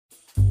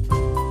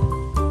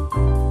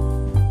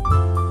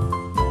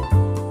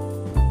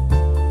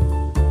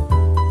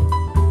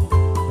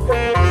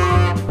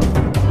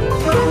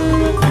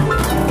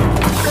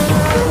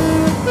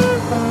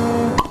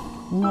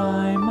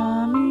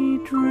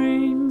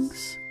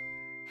Drinks.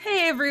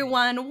 Hey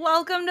everyone,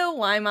 welcome to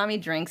Why Mommy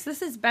Drinks.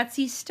 This is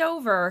Betsy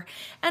Stover,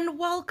 and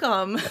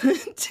welcome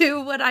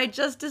to what I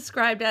just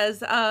described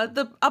as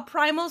a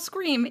primal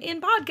scream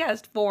in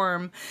podcast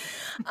form.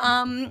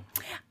 I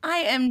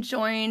am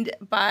joined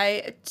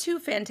by two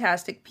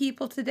fantastic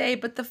people today,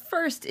 but the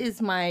first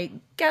is my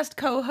guest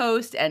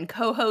co-host and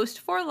co-host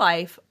for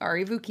life,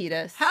 Ari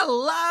Vukitas.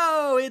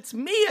 Hello, it's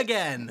me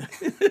again.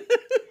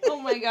 Oh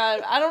my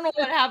god, I don't know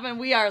what happened.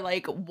 We are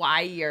like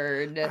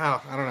wired.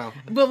 Oh, I don't know.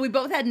 Well, we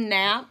both had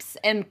naps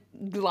and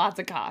lots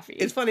of coffee.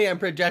 It's funny I'm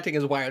projecting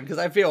as wired because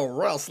I feel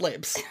royal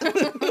sleeps.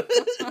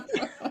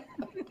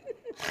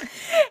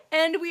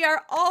 And we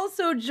are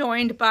also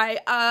joined by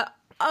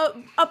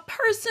a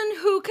person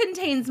who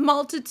contains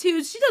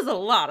multitudes. She does a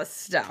lot of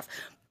stuff.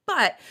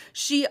 But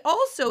she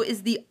also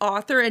is the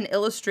author and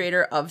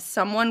illustrator of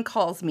Someone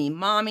Calls Me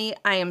Mommy.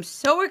 I am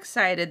so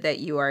excited that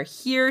you are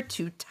here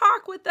to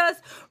talk with us,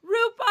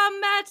 Rupa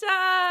Mehta.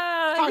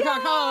 Honk,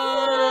 honk,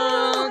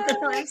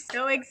 honk. I'm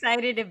so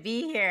excited to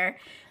be here,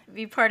 to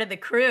be part of the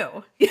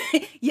crew.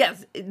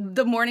 Yes,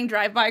 the morning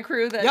drive-by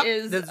crew that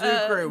is the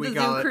Zoo crew, we the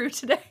call Zoo it. crew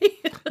today.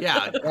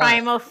 Yeah.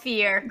 Primal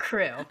Fear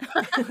crew.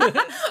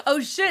 Oh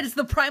shit, it's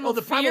the Primal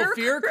The Primal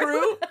Fear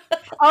crew?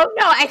 Oh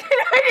no, I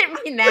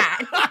didn't mean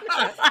that.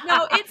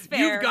 No, it's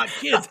fair. You've got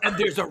kids and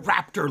there's a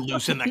raptor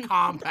loose in the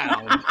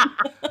compound.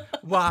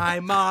 Why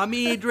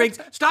Mommy Drinks?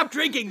 Stop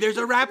drinking. There's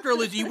a raptor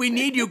loose. We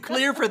need you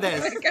clear for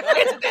this. It's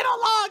been a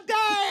long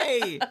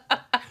day.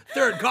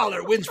 Third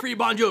caller wins free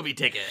Bon Jovi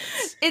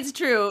tickets. It's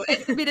true.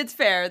 I mean, it's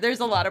fair. There's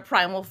a lot of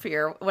primal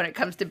fear when it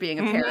comes to being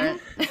a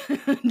parent.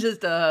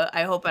 Just,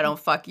 I hope I don't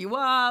fuck you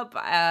up.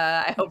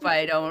 I hope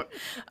I don't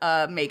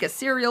make a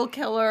serial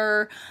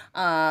killer.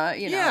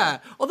 Yeah.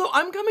 Although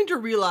I'm coming to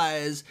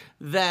realize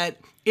that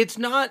it's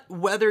not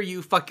whether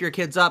you fuck your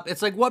kids up.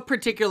 It's like what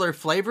particular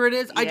flavor it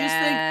is.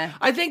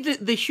 I think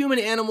that the human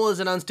animal is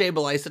an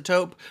unstable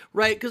isotope,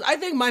 right? Because I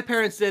think my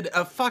parents did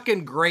a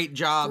fucking great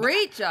job.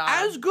 Great job.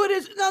 As good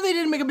as, no, they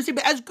didn't make a mistake,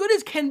 but as good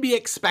as can be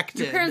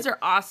expected. Your parents are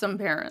awesome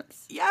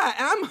parents. Yeah,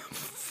 and I'm a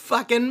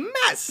fucking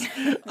mess.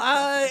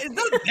 It's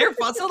not their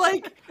fault. So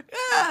like,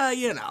 what are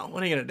you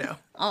gonna do?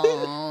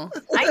 Oh,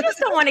 I just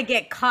don't want to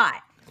get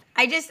caught.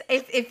 I just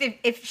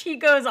if she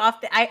goes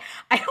off I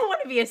don't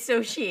want to be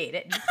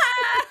associated.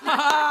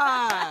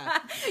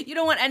 you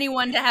don't want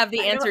anyone to have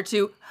the answer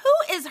to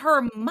who is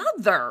her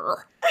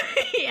mother.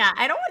 Yeah,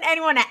 I don't want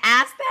anyone to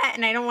ask that,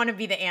 and I don't want to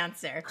be the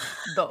answer.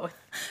 Both.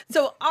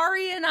 So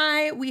Ari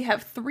and we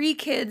have 3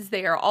 kids.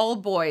 They are all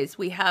boys.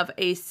 We have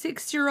a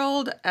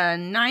 6-year-old, a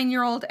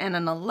 9-year-old, and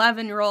an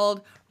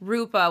 11-year-old.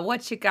 Rupa,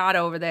 what you got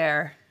over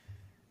there?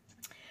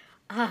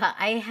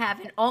 I have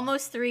an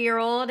almost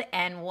 3-year-old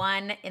and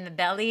one in the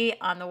belly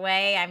on the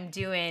way. I'm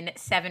doing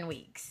 7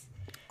 weeks.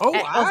 Oh,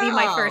 wow. It'll be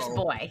my first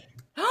boy.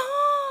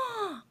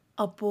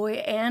 A boy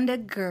and a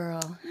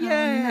girl.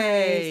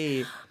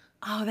 Yay.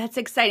 Oh, that's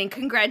exciting.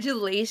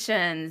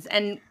 Congratulations.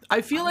 And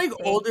I feel like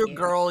thank older you.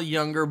 girl,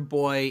 younger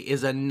boy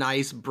is a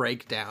nice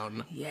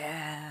breakdown.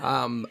 yeah.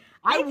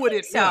 I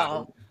wouldn't so.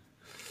 know.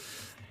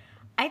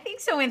 I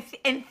think so. In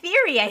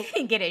theory, I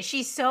think it is.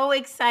 She's so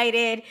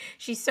excited.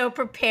 She's so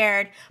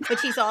prepared, but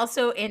she's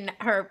also in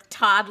her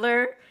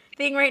toddler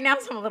thing right now.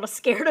 So I'm a little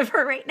scared of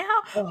her right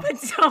now. Oh. But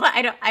so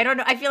I don't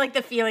know. I feel like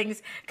the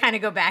feelings kind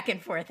of go back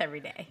and forth every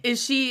day.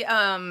 Is she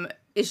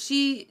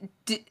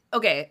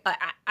okay,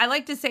 I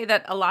like to say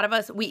that a lot of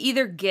us, we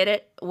either get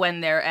it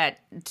when they're at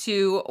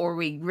 2 or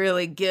we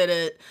really get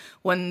it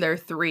when they're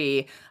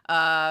 3.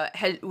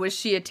 Was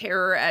she a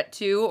terror at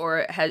 2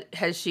 or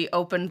has she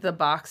opened the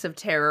box of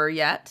terror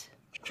yet?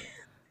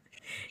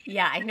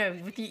 Yeah, I know.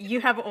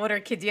 You have older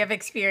kids. You have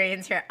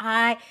experience here.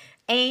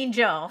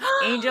 Angel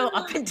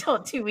up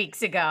until 2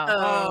 weeks ago.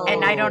 Oh.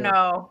 And I don't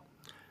know.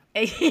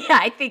 Yeah,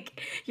 I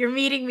think you're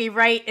meeting me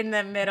right in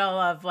the middle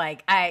of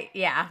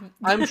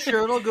I'm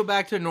sure it'll go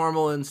back to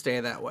normal and stay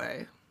that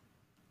way.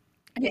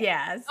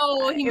 Yes.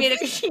 Oh, he made it.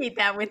 Appreciate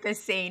that with a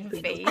sane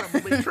face.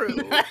 Probably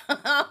true.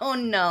 Oh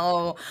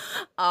no.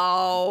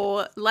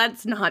 Oh,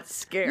 let's not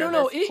scare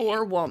this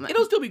poor woman.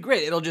 It'll still be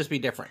great. It'll just be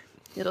different.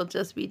 It'll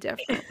just be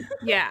different.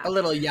 Yeah. A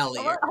little yelly.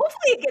 Well,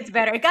 hopefully it gets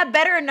better. It got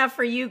better enough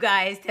for you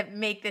guys to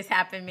make this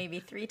happen maybe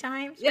 3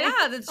 times.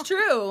 Yeah, that's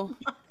true.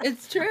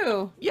 It's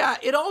true. Yeah,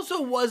 it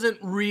also wasn't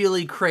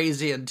really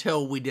crazy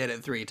until we did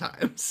it 3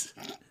 times.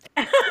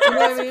 That's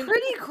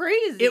pretty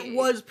crazy. It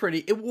was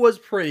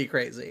pretty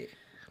crazy.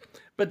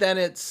 But then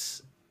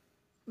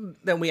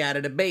we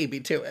added a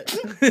baby to it.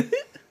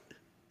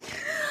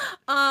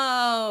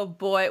 Oh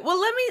boy. Well,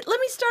 let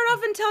me start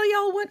off and tell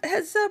y'all what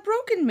has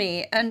broken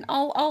me, and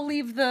I'll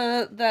leave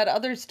that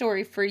other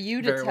story for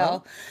you to Very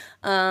tell.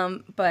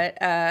 But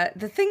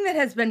the thing that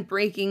has been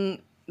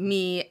breaking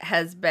me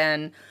has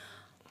been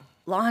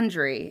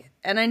laundry,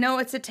 and I know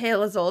it's a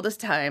tale as old as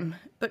time,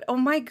 but oh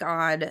my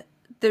God,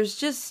 there's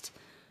just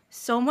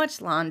so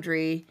much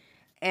laundry,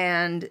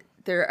 and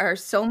there are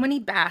so many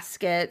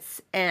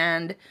baskets,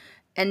 and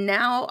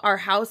now our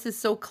house is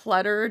so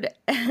cluttered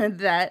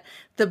that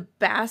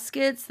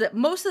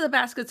most of the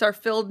baskets are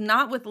filled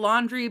not with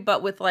laundry,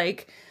 but with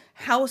like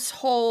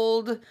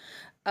household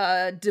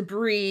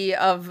debris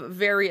of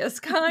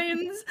various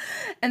kinds.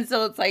 And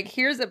so it's like,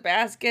 here's a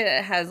basket.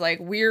 It has like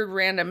weird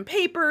random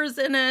papers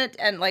in it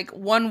and like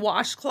one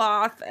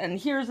washcloth. And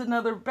here's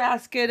another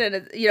basket.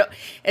 And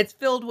it's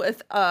filled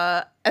with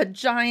a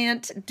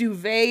giant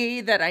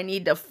duvet that I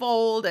need to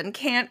fold and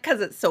can't because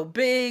it's so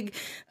big.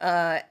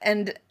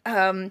 And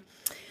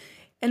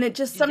it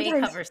just duvet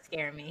sometimes covers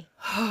scare me.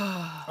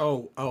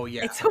 Oh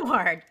yeah. It's so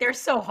hard. They're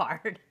so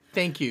hard.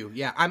 Thank you.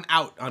 Yeah, I'm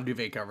out on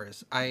duvet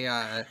covers. I'm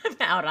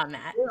out on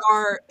that. There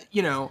are,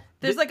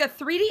 there's like a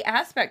 3D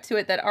aspect to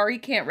it that Ari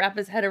can't wrap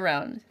his head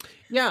around.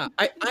 Yeah,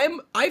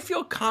 I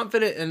feel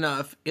confident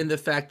enough in the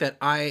fact that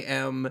I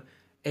am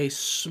a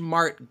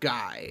smart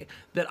guy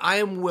that I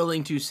am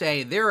willing to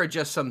say there are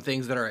just some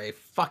things that are a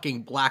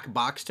fucking black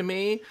box to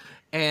me.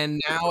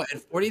 And now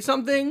at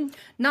 40-something?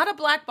 Not a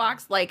black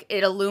box like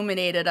it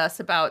illuminated us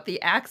about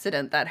the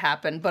accident that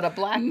happened, but a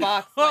black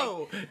box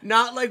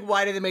not like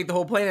why did they make the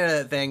whole plane out of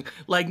that thing?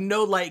 Like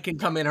no light can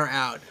come in or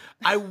out.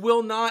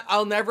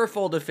 I'll never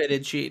fold a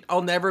fitted sheet.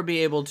 I'll never be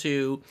able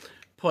to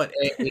put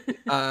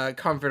a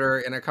comforter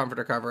in a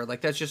comforter cover. Like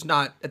that's just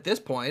not, at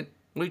this point,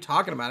 what are you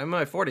talking about? I'm in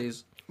my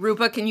 40s.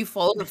 Rupa, can you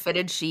fold a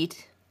fitted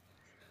sheet?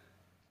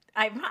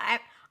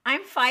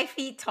 I'm 5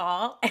 feet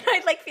tall, and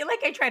I feel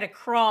like I try to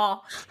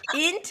crawl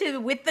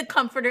with the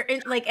comforter,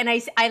 and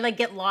I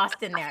get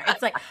lost in there.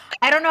 It's like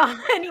I don't know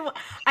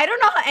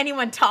how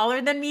anyone taller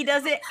than me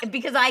does it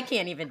because I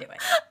can't even do it.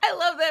 I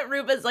love that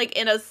Rupa's like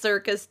in a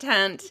circus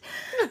tent.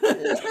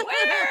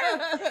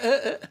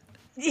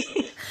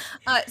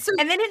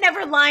 And then it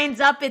never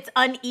lines up. It's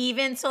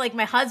uneven. So like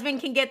my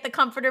husband can get the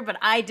comforter, but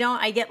I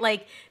don't. I get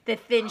like the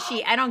thin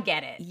sheet. I don't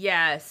get it.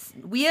 Yes.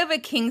 We have a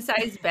king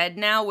size bed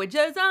now, which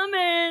is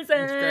amazing.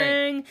 That's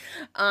great.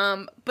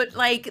 But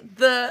like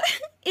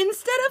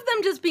instead of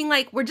them just being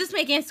like, we're just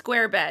making a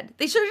square bed,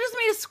 they should have just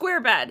made a square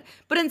bed.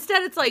 But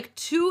instead it's like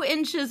 2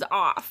 inches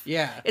off.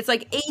 Yeah. It's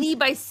like 80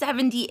 by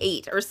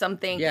 78 or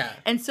something. Yeah.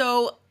 And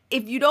so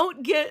if you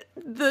don't get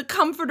the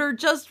comforter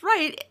just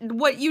right,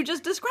 what you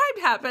just described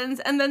happens,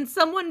 and then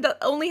someone that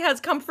only has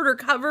comforter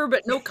cover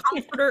but no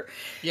comforter.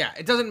 Yeah,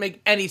 it doesn't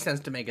make any sense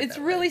to make it. It's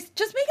really way.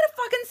 just make it a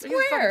fucking square.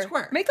 Make it a fucking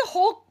square. Make a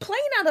whole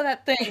plane out of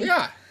that thing.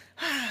 Yeah.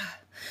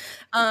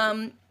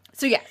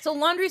 So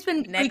laundry's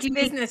been Next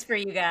business for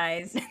you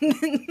guys.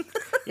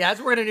 Yeah, that's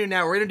what we're gonna do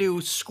now. We're gonna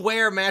do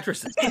square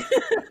mattresses.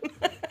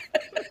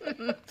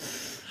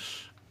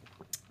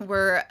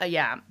 We're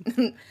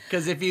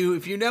Because if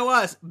you know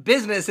us,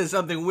 business is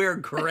something we're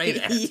great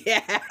at.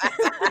 Yeah.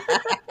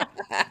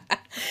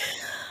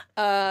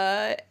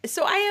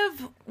 So I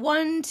have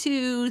 1,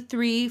 2,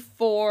 3,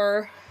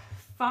 4,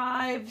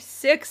 5,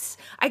 6.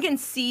 I can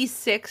see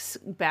 6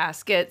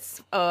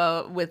 baskets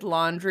with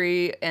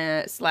laundry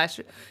slash.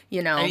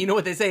 And you know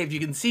what they say: if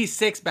you can see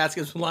 6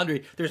 baskets with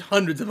laundry, there's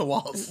hundreds in the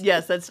walls.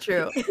 Yes, that's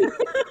true.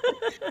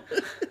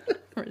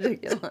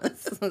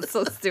 Ridiculous. That's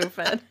so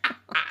stupid.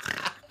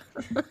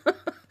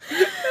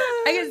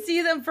 I can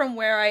see them from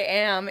where I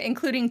am,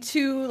 including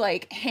 2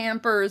 like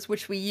hampers,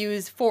 which we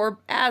use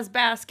as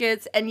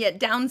baskets, and yet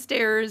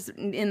downstairs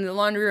in the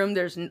laundry room,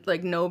 there's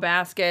like no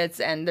baskets,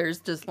 and there's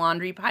just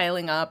laundry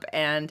piling up.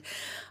 And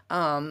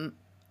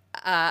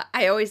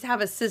I always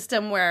have a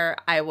system where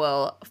I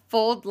will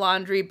fold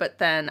laundry, but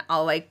then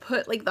I'll like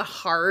put like the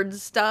hard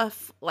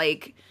stuff,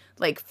 like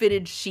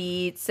fitted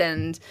sheets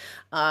and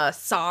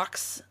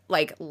socks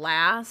like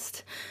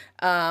last.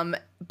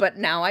 But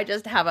now I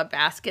just have a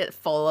basket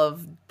full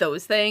of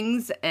those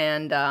things,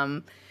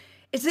 and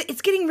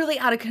it's getting really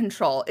out of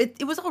control.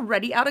 It was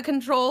already out of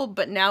control,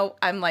 but now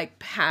I'm like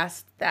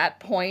past that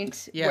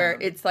point where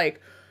it's like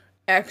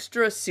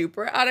extra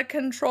super out of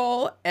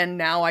control, and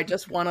now I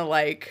just want to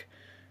like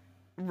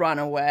run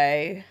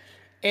away.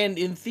 And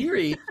in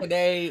theory,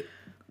 today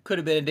could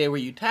have been a day where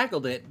you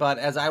tackled it, but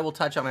as I will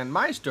touch on in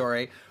my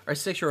story, our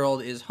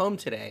 6-year-old is home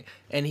today,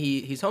 and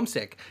he's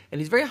homesick,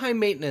 and he's very high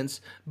maintenance,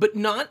 but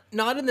not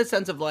in the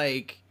sense of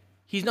like,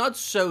 he's not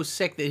so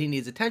sick that he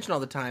needs attention all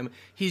the time.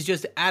 He's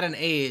just at an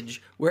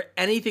age where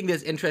anything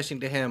that's interesting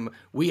to him,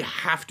 we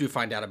have to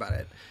find out about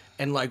it.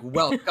 And like,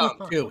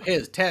 welcome to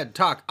his TED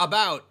Talk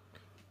about,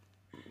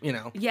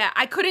 Yeah,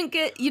 I couldn't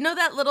get,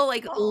 that little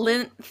like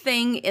lint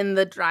thing in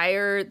the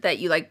dryer that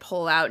you like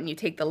pull out and you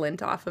take the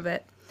lint off of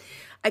it?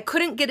 I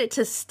couldn't get it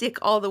to stick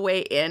all the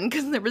way in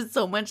because there was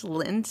so much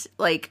lint,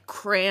 like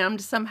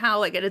crammed somehow,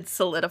 like it had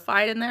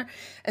solidified in there.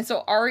 And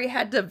so Ari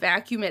had to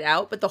vacuum it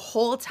out. But the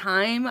whole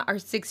time, our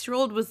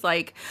 6-year-old was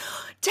like,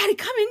 "Daddy,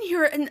 come in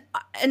here,"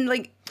 and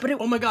like, but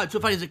oh my God! So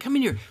finally he's like, "Come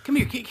in here, come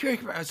here."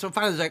 So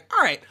finally he's like,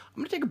 "All right, I'm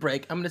gonna take a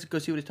break. I'm gonna go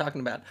see what he's talking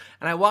about."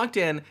 And I walked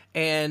in,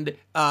 and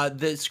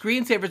the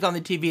screensaver's on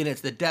the TV, and it's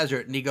the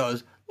desert. And he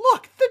goes,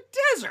 "Look, the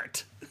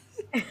desert."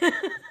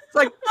 It's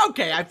like,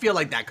 okay, I feel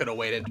like that could have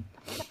waited.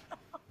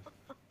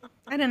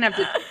 I didn't have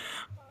to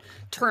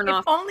turn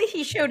off. If only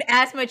he showed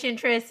as much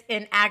interest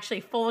in actually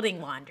folding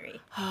laundry.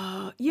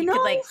 You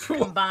could like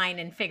combine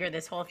and figure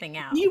this whole thing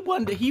out. He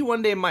one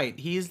day might.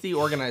 He's the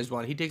organized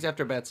one. He takes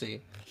after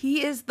Betsy.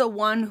 He is the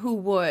one who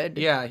would.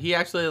 Yeah, he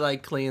actually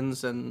like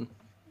cleans and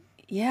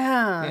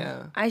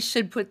Yeah. I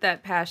should put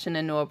that passion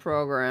into a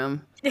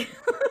program.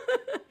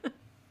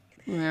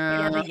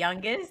 You're the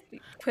youngest.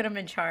 Put him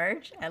in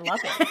charge. I love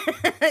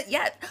it.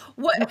 Yeah.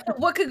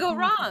 What could go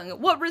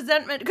wrong? What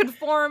resentment could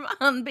form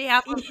on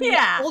behalf of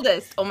the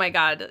oldest? Oh my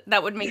God,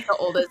 that would make the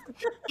oldest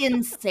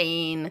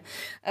insane.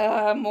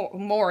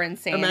 More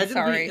insane.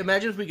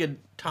 Imagine if we could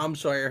Tom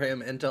Sawyer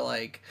him into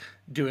like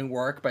doing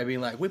work by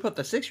being like, we put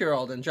the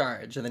 6-year-old in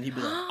charge, and then he'd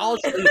be like, I'll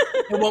show you.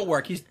 It won't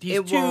work. He's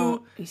too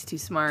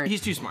smart.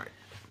 He's too smart.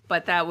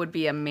 But that would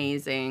be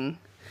amazing.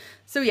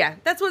 So yeah,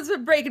 that's what's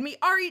been breaking me.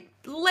 Ari,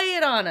 lay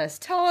it on us.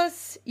 Tell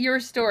us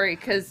your story,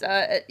 because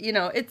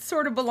it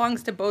sort of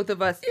belongs to both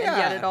of us, and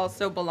yet it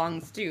also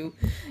belongs to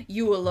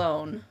you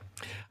alone.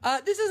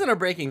 This isn't a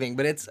breaking thing,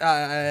 but it's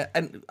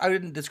and I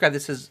wouldn't describe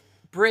this as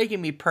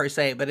breaking me per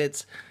se, but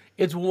it's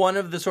one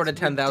of the sort of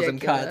 10,000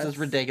 cuts. It's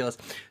ridiculous.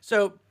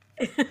 So,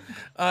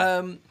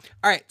 all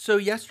right. So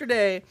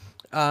yesterday,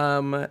 we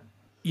had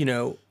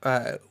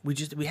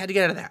to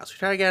get out of the house. We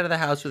tried to get out of the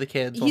house with the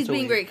kids. He's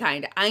being very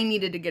kind. I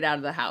needed to get out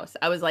of the house.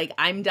 I was like,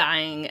 I'm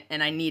dying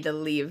and I need to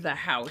leave the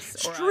house.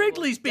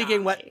 Strictly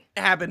speaking, what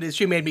happened is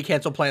she made me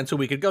cancel plans so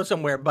we could go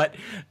somewhere. But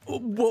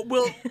we'll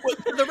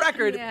for the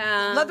record,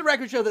 let the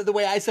record show that the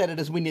way I said it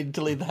is we needed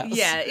to leave the house.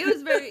 Yeah, it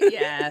was very,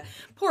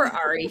 Poor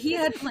Ari. He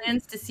had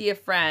plans to see a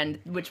friend,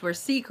 which were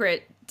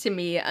secret to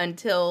me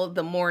until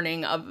the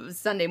morning of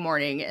Sunday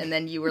morning. And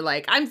then you were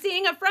like, I'm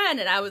seeing a friend.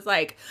 And I was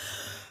like,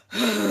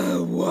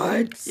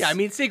 what? Yeah, I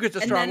mean, secret's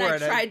a strong word.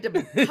 And then I tried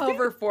to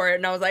cover for it,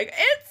 and I was like,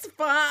 it's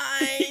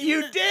fine.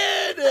 You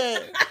did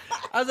it.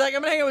 I was like,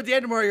 I'm going to hang out with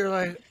Dan tomorrow. You're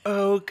like,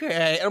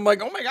 okay. And I'm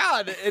like, oh, my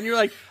God. And you're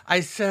like, I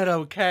said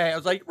okay. I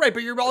was like, right,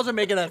 but you're also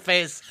making that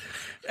face.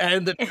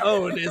 And the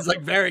tone is,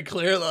 like, very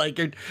clear. Like,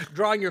 you're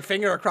drawing your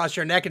finger across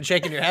your neck and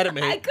shaking your head at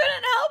me. I couldn't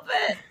help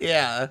it.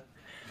 Yeah.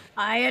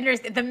 I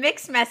understand. The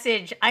mixed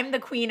message, I'm the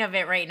queen of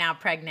it right now,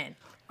 pregnant.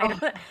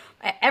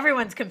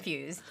 Everyone's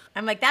confused.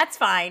 I'm like, that's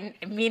fine.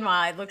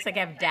 Meanwhile, it looks like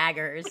I have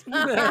daggers.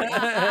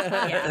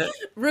 Yeah.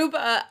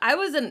 Rupa, I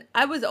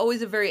was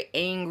always a very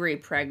angry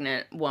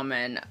pregnant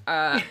woman.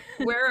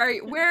 Where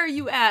are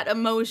you at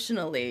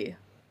emotionally?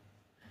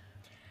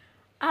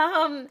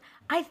 I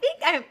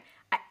think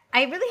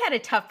I really had a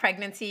tough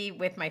pregnancy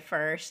with my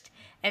first.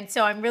 And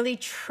so I'm really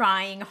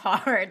trying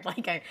hard.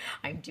 Like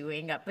I'm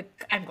going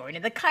to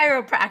the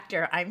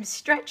chiropractor. I'm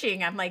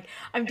stretching.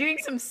 I'm doing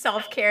some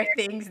self-care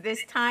things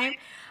this time.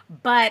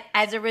 But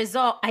as a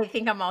result, I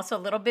think I'm also a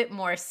little bit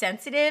more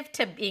sensitive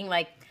to being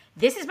like,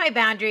 this is my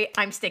boundary.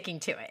 I'm sticking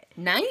to it.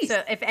 Nice.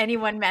 So if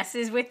anyone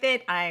messes with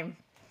it, I'm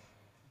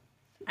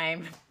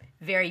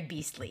very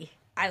beastly.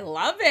 I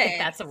love it. If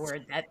that's a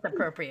word that's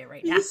appropriate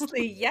right now.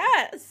 Beastly,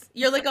 yes.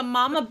 You're like a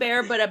mama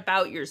bear, but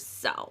about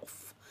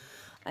yourself.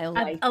 I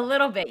like a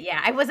little bit, yeah.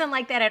 I wasn't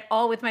like that at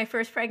all with my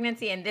first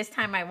pregnancy, and this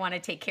time I want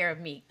to take care of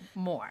me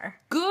more.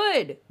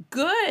 Good.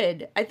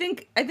 I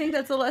think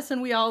that's a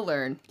lesson we all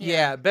learn.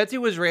 Yeah, Betsy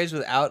was raised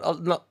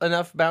without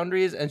enough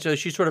boundaries, and so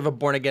she's sort of a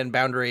born again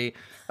boundary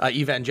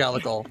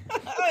evangelical.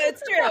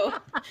 It's true.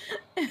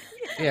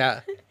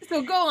 Yeah.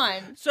 So go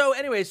on. So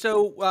anyway,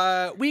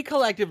 we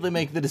collectively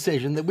make the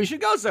decision that we should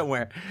go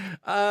somewhere.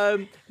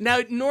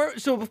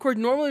 So of course,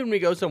 normally when we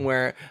go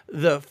somewhere,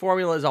 the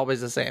formula is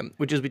always the same,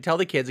 which is we tell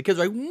the kids are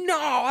like, no,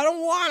 I don't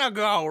want to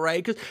go,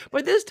 right? Because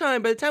by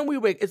the time we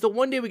wake, it's the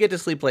one day we get to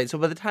sleep late. So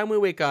by the time we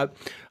wake up,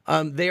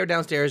 they are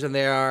downstairs and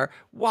they are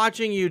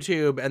watching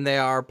YouTube and they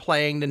are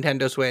playing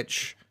Nintendo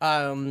Switch.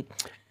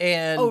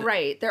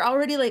 Right. They're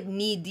already like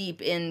knee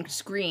deep in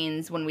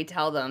screens when we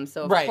tell them.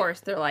 So of course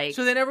they're like,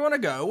 so they never want to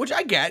go, which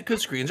I get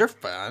because screens are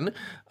fun.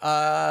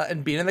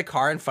 And being in the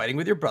car and fighting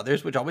with your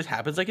brothers, which always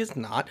happens, like it's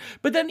not.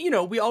 But then,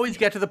 we always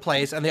get to the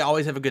place and they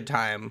always have a good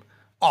time.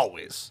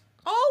 Always.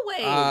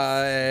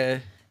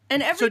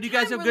 And every so do you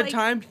guys have a good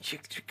time?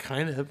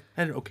 Kind of.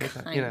 I had an okay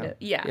time.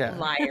 Yeah.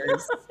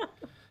 Liars.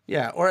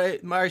 Yeah. Or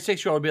my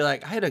 6-year-old would be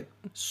like, I had a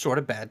sort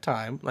of bad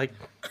time. Like,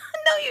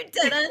 no, you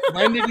didn't.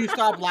 When did you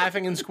stop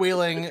laughing and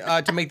squealing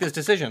to make this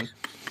decision?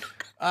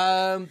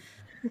 So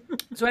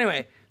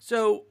anyway,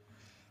 so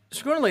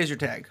going to laser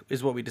tag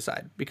is what we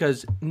decide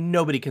because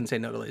nobody can say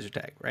no to laser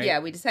tag, right? Yeah,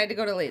 we decided to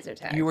go to laser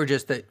tag. You were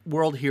just the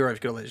world hero to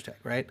go to laser tag,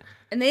 right?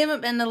 And they haven't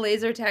been to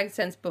laser tag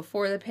since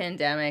before the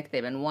pandemic.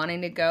 They've been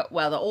wanting to go.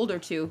 Well, the older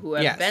two who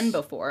have been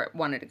before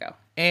wanted to go.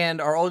 And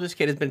our oldest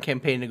kid has been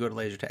campaigning to go to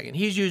laser tag, and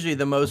he's usually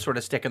the most sort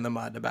of stick in the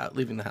mud about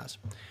leaving the house.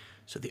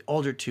 So the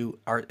older two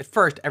are, at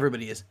first,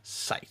 everybody is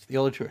psyched. The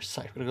older two are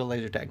psyched. We're going to go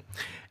laser tag.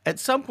 At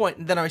some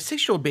point, then our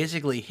 6-year-old,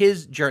 basically,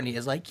 his journey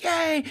is like,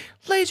 yay,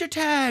 laser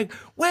tag.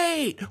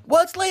 Wait,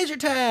 what's laser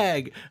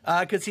tag?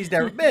 Because he's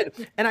never been.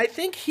 And I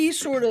think he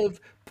sort of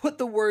put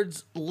the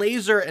words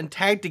laser and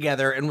tag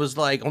together and was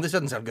like, oh, this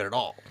doesn't sound good at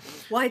all.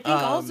 Well, I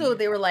think also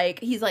they were like,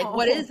 he's like,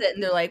 what is it?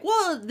 And they're like,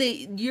 well,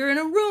 you're in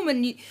a room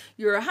and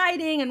you're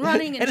hiding and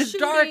running and it's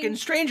shooting. dark and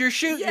strangers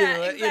shoot you.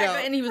 Exactly.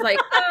 And he was like,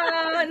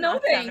 no,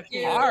 thank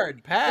you.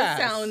 Hard pass.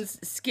 That sounds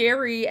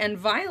scary and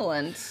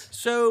violent.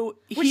 So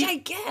which I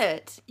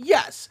get.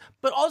 Yes,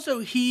 but also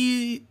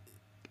he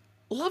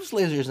loves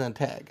lasers and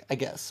tag, I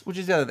guess, which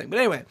is the other thing. But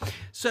anyway,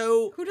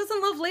 so Who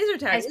doesn't love laser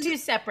tag? It's two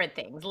separate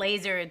things,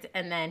 lasers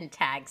and then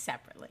tag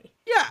separately.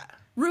 yeah.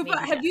 Rupa,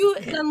 have you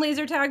done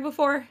laser tag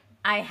before?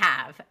 I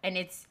have, and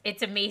it's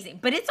amazing,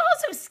 but it's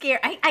also scary.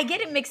 I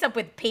get it mixed up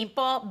with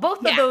paintball.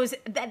 Both of those,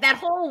 that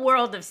whole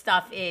world of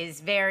stuff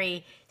is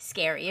very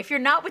scary if you're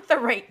not with the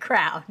right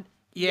crowd.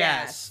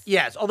 Yes.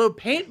 Although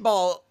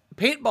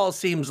paintball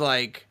seems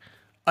like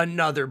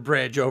another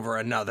bridge over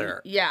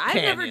another. Yeah, I've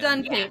never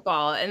done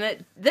paintball,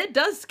 and that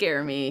does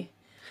scare me.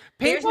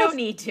 There's no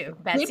need to,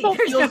 Betsy.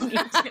 There's no need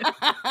to.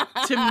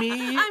 To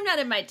me, I'm not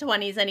in my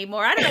 20s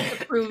anymore. I don't have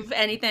to prove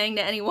anything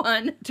to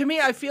anyone. To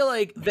me, I feel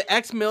like the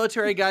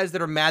ex-military guys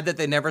that are mad that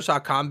they never saw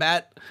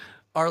combat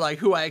are like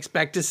who I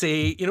expect to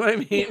see. You know what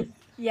I mean?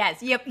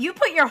 Yes. Yep. You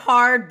put your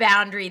hard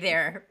boundary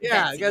there.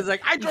 Yeah, Betsy. guys,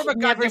 like I drove a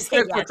goddamn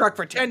transport truck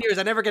for 10 years.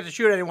 I never get to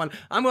shoot anyone.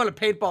 I'm going to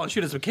paintball and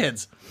shoot at some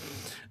kids.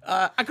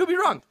 I could be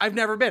wrong. I've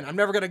never been. I'm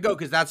never going to go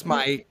because that's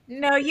my.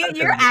 No,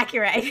 you're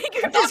accurate. I think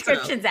your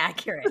description's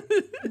accurate.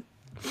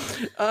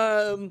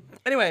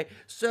 Anyway,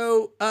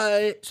 so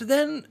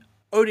then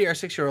Odie, our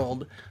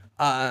 6-year-old,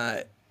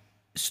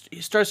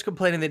 starts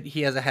complaining that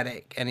he has a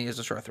headache and he has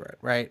a sore throat,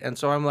 right? And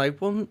so I'm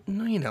like, well,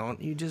 no, you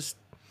don't. You just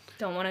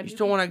don't want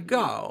to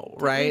go,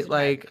 right?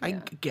 Like,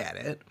 I get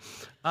it.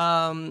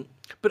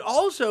 But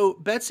also,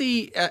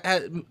 Betsy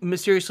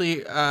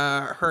mysteriously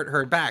hurt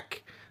her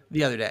back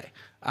the other day,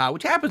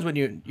 which happens when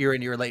you're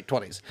in your late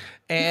 20s,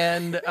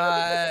 and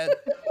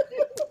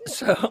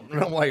so I don't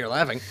know why you're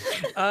laughing.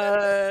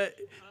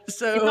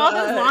 So it's all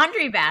those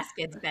laundry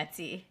baskets,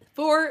 Betsy.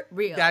 For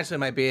real. That actually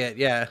might be it,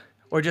 yeah.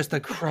 Or just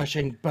the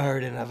crushing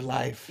burden of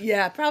life.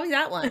 Yeah, probably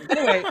that one.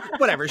 Anyway,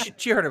 whatever.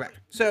 She hurt her back.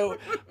 So,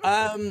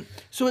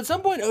 so at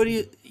some point,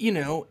 Odie,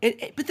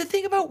 but the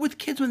thing about with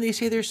kids when they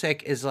say they're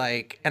sick is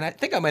like, and I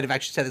think I might have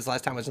actually said this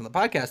last time I was on the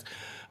podcast,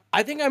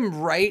 I think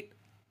I'm right.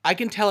 I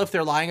can tell if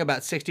they're lying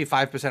about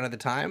 65% of the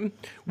time,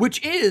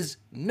 which is,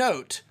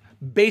 note,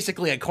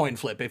 basically a coin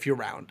flip if you're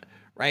round,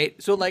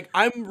 right? So, like,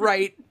 I'm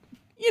right,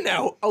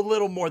 a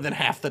little more than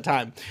half the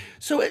time.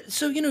 So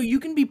you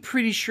can be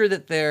pretty sure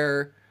that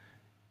they're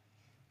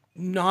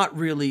not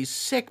really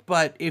sick,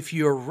 but if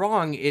you're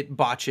wrong, it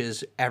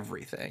botches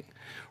everything,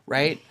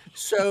 right?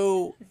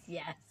 So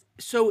yes.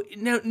 So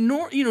now,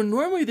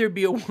 normally there'd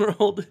be a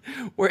world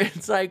where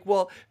it's like,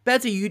 well,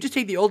 Betsy, you just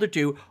take the older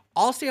two.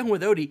 I'll stay home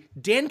with Odie.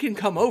 Dan can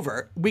come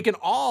over. We can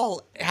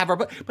all have our,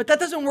 but that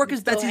doesn't work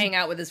as Betsy's hang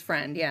out with his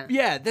friend. Yeah.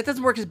 Yeah, that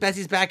doesn't work as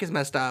Betsy's back is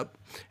messed up,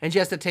 and she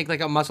has to take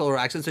like a muscle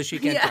relaxant so she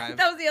can't drive.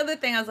 That was the other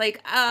thing. I was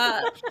like,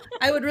 I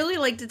would really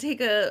like to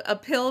take a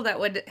pill that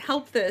would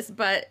help this,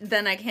 but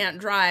then I can't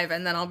drive,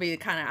 and then I'll be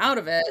kind of out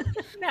of it.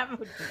 That would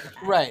be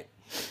bad. Right.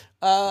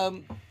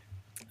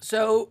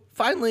 So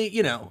finally,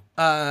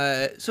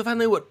 but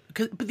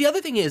the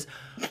other thing is,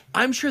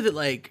 I'm sure that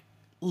like,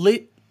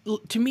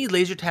 to me,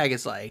 laser tag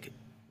is like,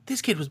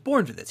 this kid was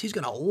born for this. He's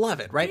going to love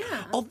it, right?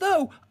 Yeah.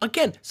 Although,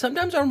 again,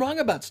 sometimes I'm wrong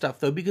about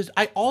stuff, though, because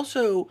I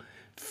also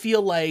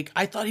feel like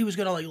I thought he was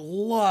going to, like,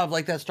 love,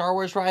 like, that Star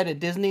Wars ride at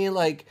Disney.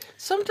 Like,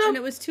 sometimes... And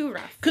it was too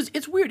rough. Because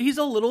it's weird. He's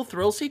a little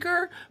thrill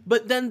seeker,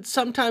 but then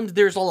sometimes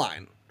there's a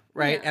line,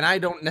 right? Yeah. And I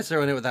don't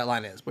necessarily know what that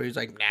line is, but he's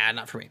like, nah,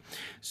 not for me.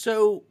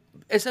 So,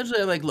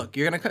 essentially, I'm like, look,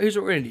 here's what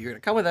we're going to do. You're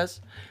going to come with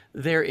us.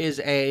 There is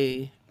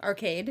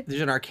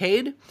There's an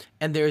arcade,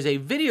 and there's a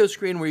video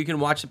screen where you can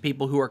watch the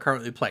people who are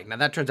currently playing. Now,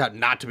 that turns out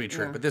not to be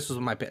true, but this was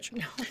my pitch.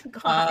 Oh,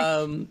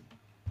 God.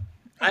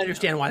 I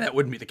understand why that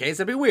wouldn't be the case.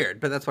 That'd be weird,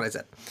 but that's what I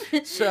said.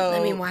 So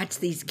let me watch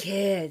these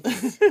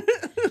kids.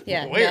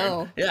 Yeah, weird.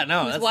 no. Yeah,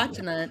 no. Who's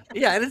watching that?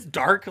 Yeah, and it's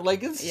dark.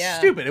 Like, it's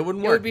stupid. It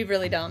wouldn't work. It would be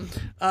really dumb.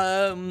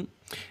 But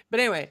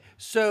anyway,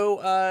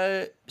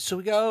 so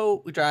we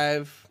go, we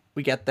drive,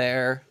 we get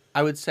there.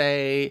 I would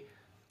say...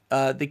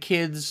 the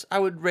kids, I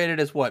would rate it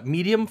as what?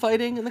 Medium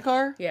fighting in the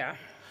car? Yeah.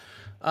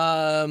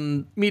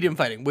 Medium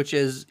fighting, which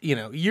is,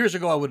 years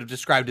ago I would have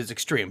described as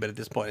extreme, but at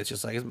this point it's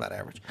just like, it's about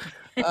average.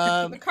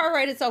 The car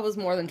ride itself was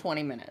more than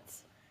 20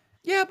 minutes.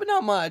 Yeah, but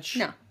not much.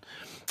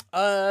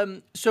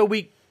 No. So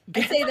we...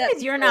 I'd say that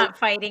as you're not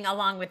fighting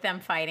along with them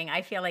fighting,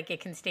 I feel like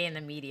it can stay in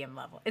the medium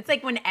level. It's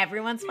like when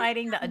everyone's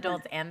fighting, the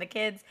adults and the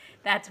kids,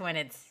 that's when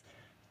it's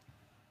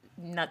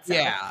nuts.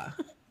 Yeah.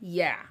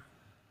 Yeah.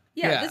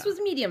 Yeah, this was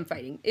medium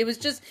fighting. It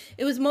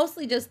was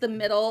mostly just the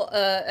middle.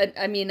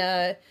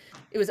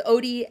 It was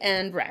Odie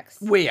and Rex.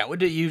 Well, yeah,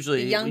 what it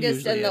usually the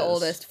youngest and the is.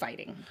 Oldest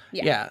fighting.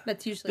 Yeah,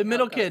 that's usually the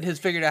middle kid has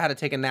figured out how to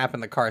take a nap in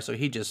the car, so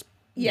he just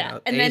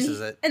aces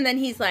it. And then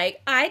he's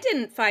like, "I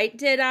didn't fight,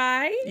 did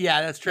I?"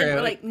 Yeah, that's true. And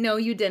we're like, "No,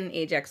 you didn't,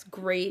 Ajax.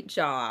 Great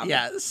job."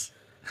 Yes.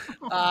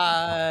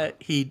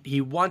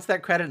 He wants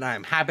that credit, and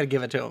I'm happy to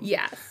give it to him.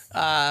 Yes.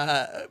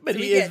 But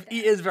he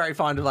is very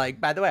fond of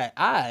like, by the way,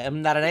 I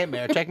am not a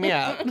nightmare. Check me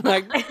out.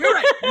 Like, you're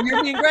right.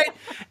 You're being great.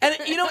 And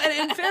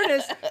and in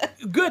fairness,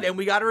 good. And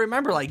we got to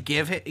remember, like,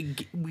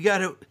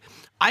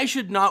 I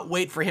should not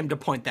wait for him to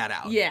point that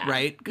out. Yeah.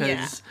 Right?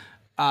 Because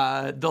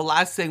the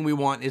last thing we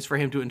want is for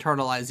him to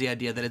internalize the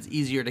idea that it's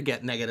easier to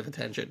get negative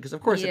attention. Because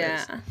of course it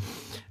is.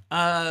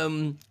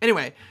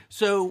 Anyway,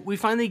 so we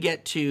finally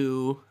get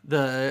to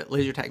the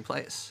laser tag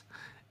place.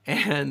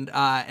 And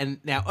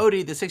now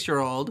Odie, the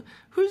 6-year-old,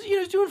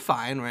 who's doing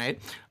fine, right?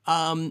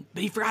 But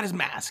he forgot his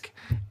mask,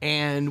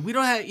 and we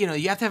don't have you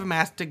have to have a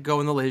mask to go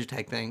in the laser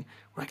tag thing.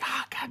 We're like,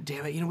 god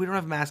damn it, we don't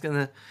have a mask we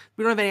don't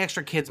have any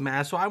extra kids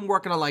masks, so I'm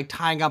working on like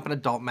tying up an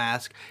adult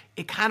mask.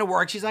 It kind of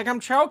works. She's like, I'm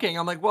choking.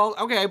 I'm like, well,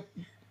 okay,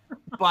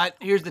 but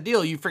here's the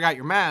deal, you forgot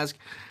your mask.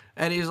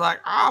 And he's like,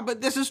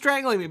 but this is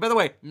strangling me. By the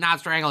way, not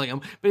strangling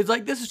him, but he's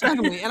like, this is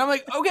strangling me. And I'm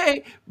like,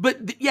 okay,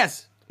 but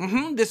yes.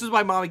 This is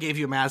why Mommy gave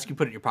you a mask. You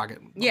put it in your pocket.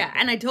 Yeah,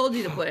 and I told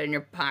you to put it in your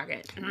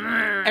pocket.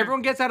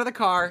 Everyone gets out of the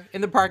car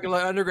in the parking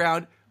lot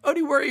underground.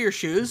 Odie, where are your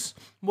shoes?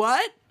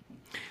 What?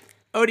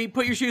 Odie,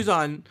 put your shoes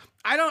on.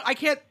 I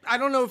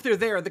don't know if they're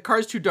there. The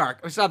car's too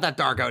dark. It's not that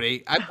dark,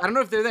 Odie. I don't know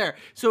if they're there.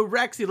 So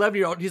Rex, the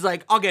 11-year-old, he's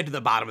like, I'll get to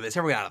the bottom of this.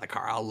 Everyone out of the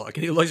car. I'll look.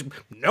 And he looks,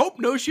 nope,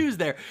 no shoes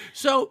there.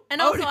 So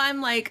And also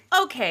I'm like,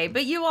 okay,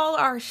 but you all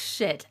are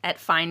shit at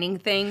finding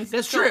things.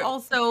 That's so true.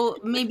 Also,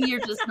 maybe you're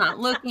just not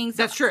looking. So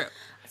That's true.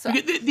 So,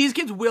 these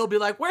kids will be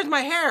like, where's my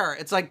hair?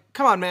 It's like,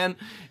 come on, man.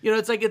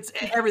 It's like, it's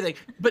everything.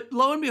 But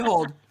lo and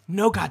behold,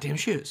 no goddamn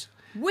shoes.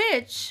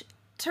 Which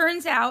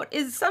turns out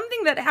is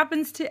something that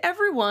happens to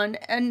everyone,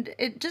 and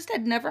it just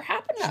had never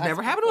happened to us.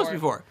 Never happened to us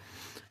before.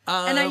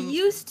 And I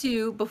used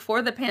to,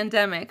 before the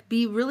pandemic,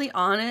 be really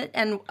on it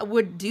and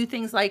would do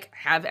things like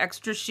have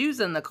extra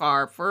shoes in the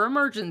car for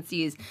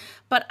emergencies.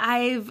 But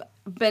I've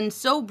been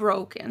so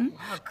broken.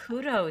 Wow,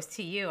 kudos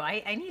to you.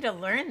 I need to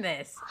learn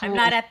this. I'm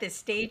not at this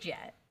stage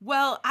yet.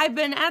 Well, I've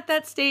been at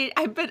that stage.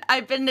 I've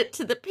been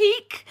to the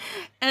peak,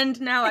 and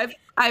now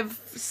I've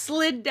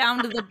slid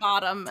down to the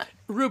bottom.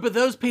 Rupa,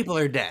 those people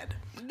are dead.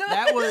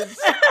 That was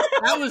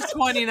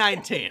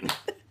 2019.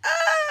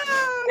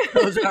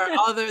 Those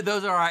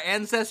are our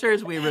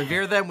ancestors. We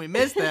revere them. We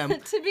miss them.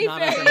 To be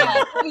fair,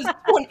 yeah, it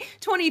was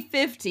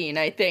 2015,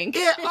 I think.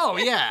 Yeah. Oh,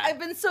 yeah. I've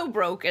been so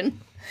broken.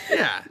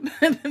 Yeah.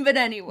 But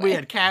anyway. We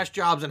had cash,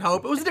 jobs, and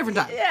hope. It was a different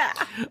time.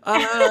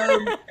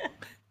 Yeah.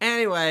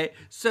 Anyway,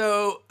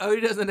 so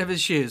Odie doesn't have his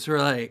shoes. We're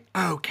like,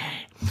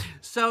 okay.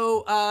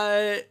 So,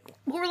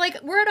 we're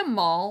at a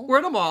mall. We're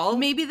at a mall.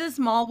 Maybe this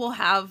mall will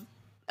have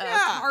a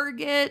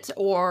Target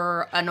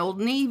or an Old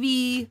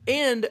Navy.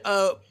 And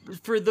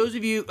for those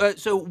of you,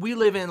 so we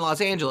live in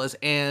Los Angeles,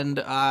 and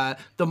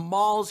the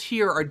malls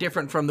here are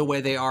different from the way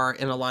they are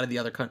in a lot of the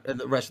other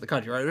the rest of the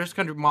country. Right, the rest of the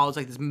country mall is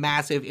like this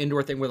massive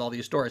indoor thing with all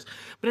these stores.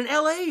 But in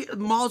LA,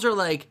 malls are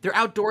like they're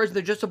outdoors. And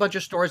they're just a bunch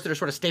of stores that are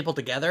sort of stapled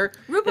together.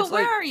 Rupa,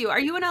 where are you? Are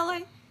you in LA?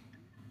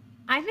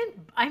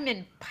 I'm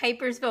in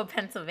Pipersville,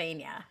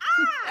 Pennsylvania.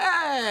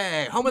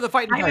 Hey, home of the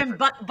fighting. I'm in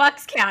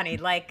Bucks County.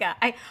 Like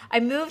I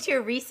moved here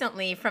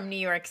recently from New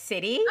York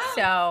City,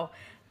 so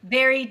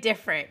very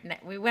different.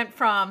 We went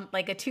from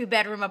like a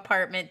 2-bedroom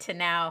apartment to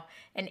now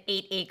an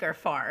 8-acre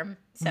farm.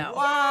 So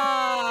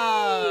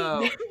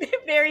wow,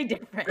 very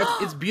different.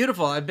 It's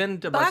beautiful. I've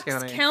been to Bucks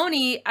County. Bucks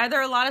County. Are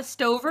there a lot of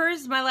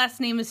Stovers? My last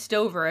name is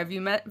Stover. Have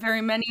you met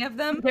very many of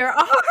them? There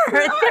are.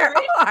 There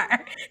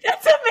are.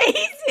 That's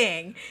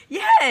amazing.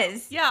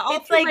 Yes. Yeah.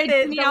 It's like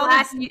the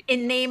last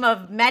in name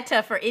of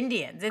Meta for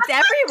Indians. It's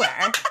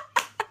everywhere.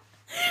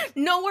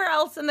 Nowhere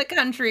else in the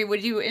country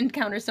would you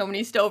encounter so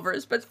many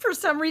Stovers, but for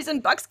some reason,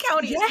 Bucks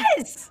County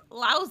is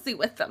lousy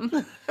with them.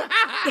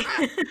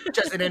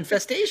 Just an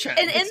infestation.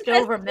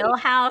 Stover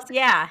Millhouse.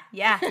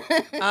 Yeah.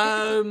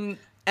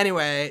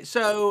 Anyway,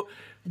 so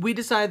we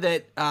decide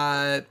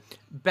that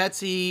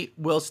Betsy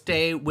will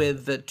stay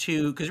with the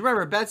two, because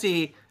remember,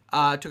 Betsy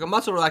took a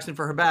muscle relaxant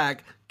for her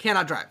back,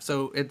 cannot drive.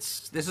 So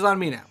this is on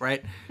me now,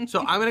 right? So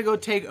I'm going to go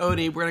take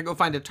Odie. We're going to go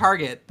find a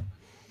Target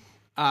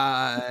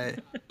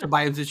to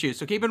buy him some shoes.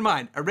 So keep in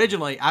mind,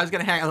 originally I was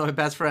going to hang out with my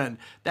best friend.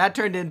 That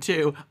turned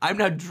into I'm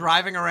now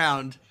driving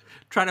around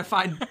trying to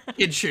find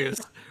kid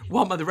shoes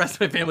while the rest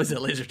of my family's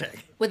at laser tag.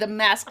 With a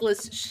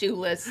maskless,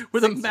 shoeless.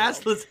 With a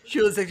maskless,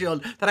 shoeless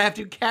 6-year-old that I have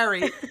to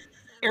carry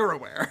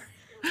everywhere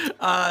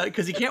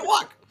because he can't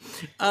walk.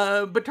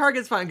 But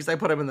Target's fine because I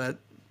put him in the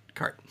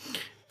cart.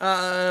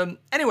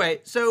 Anyway,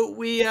 so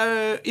we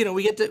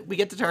get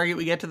to Target.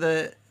 We get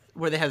to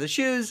where they have the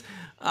shoes.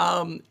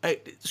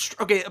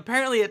 Okay,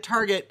 apparently at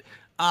Target,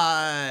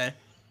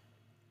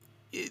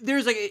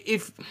 there's like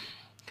if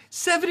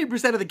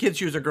 70% of the kids'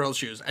 shoes are girls'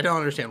 shoes. I don't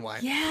understand why.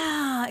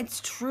 Yeah,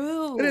 it's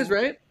true. It is,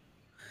 right?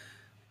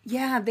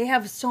 Yeah, they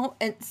have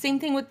and same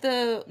thing with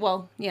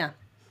yeah.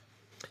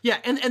 Yeah,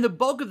 and the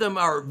bulk of them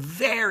are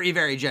very,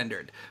 very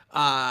gendered.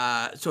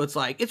 So it's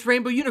like, it's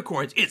rainbow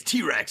unicorns, it's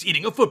T-Rex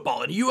eating a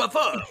football and a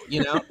UFO,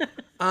 you know?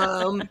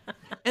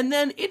 And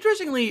then,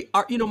 interestingly,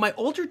 my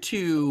older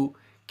two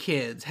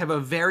kids have a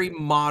very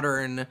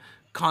modern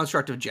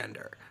construct of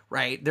gender,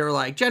 right? They're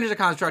like, gender's a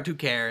construct, who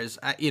cares?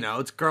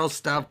 It's girl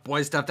stuff,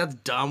 boy stuff, that's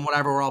dumb,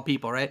 whatever, we're all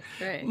people, right?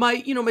 Right. My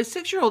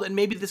 6-year-old, and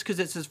maybe this because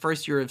it's his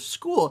first year of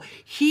school,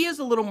 he is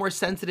a little more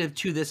sensitive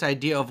to this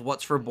idea of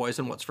what's for boys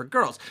and what's for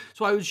girls.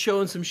 So I would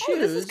show him some shoes. Oh,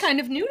 this is kind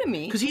of new to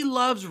me. Because he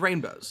loves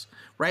rainbows,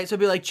 right? So I'd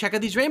be like, check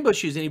out these rainbow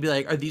shoes. And he'd be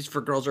like, are these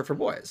for girls or for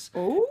boys?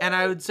 Ooh. And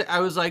I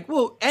was like,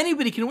 well,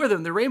 anybody can wear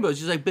them. They're rainbows.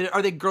 She's like, but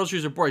are they girls'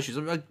 shoes or boys' shoes?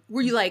 I'm like,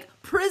 Were you like,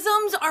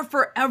 prisms are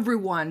for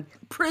everyone.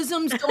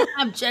 Prisms don't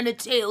have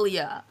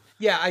genitalia.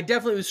 yeah, I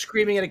definitely was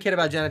screaming at a kid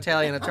about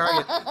genitalia in a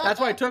Target. That's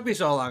why it took me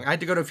so long. I had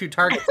to go to a few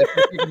Targets that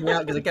kept freaking me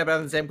out because I kept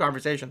having the same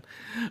conversation.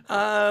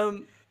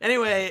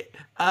 Anyway,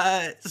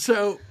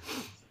 so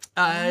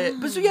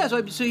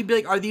you'd be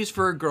like, are these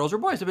for girls or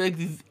boys? I'd be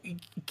like,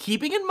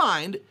 keeping in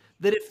mind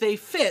that if they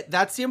fit,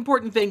 that's the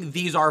important thing.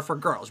 These are for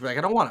girls. We're like,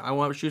 I don't want it. I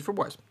want shoes for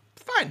boys.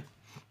 Fine.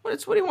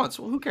 It's what he wants.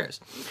 Well, who cares?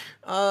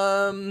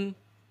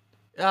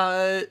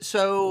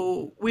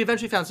 So we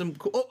eventually found some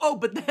cool. Oh,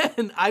 but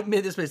then I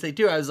made this mistake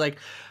too. I was like,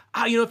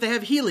 if they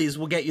have Heelys,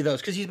 we'll get you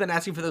those because he's been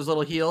asking for those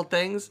little heel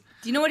things.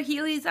 Do you know what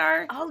Heelys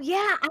are? Oh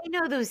yeah, I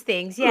know those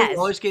things. Yes.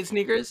 Roller skate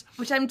sneakers.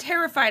 Which I'm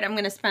terrified I'm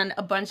going to spend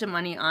a bunch of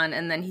money on,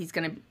 and then he's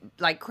going to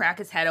like crack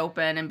his head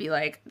open and be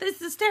like,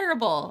 "This is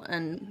terrible."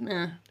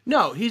 And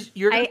no,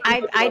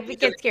 I'd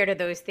get scared of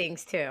those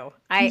things too.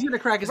 He's gonna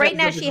crack his right head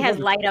now and she has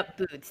light up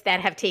boots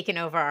that have taken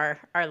over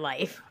our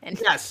life, and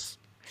yes.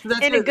 So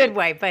in a good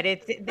way, but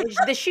it's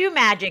the shoe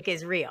magic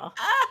is real.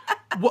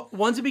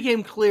 Once it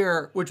became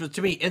clear, which was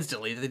to me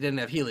instantly, that they didn't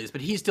have Heelys,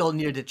 but he still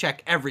needed to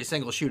check every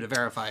single shoe to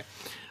verify.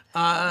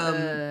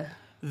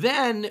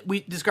 Then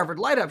we discovered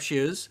light-up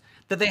shoes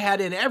that they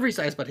had in every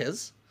size but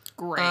his.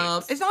 great.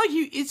 It's not like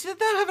it's just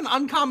not have an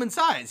uncommon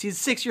size. He's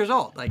 6 years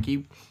old. Like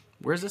he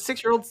wears a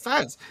 6-year-old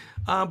size.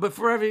 But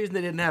for whatever reason,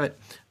 they didn't have it.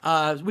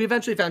 We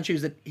eventually found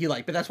shoes that he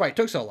liked, but that's why it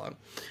took so long.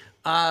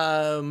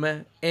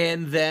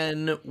 And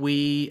then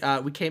we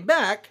came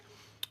back.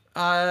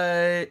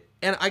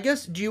 And I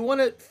guess, do you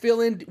want to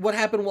fill in what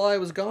happened while I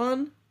was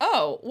gone?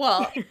 Oh,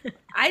 well,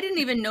 I didn't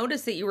even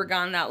notice that you were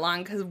gone that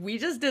long because we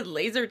just did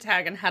laser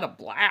tag and had a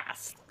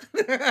blast.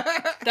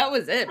 That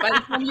was it. By the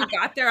time you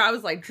got there, I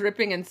was like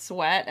dripping in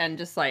sweat and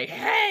just like,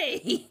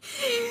 hey,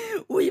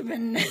 we've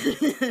been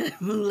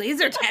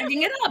laser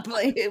tagging it up.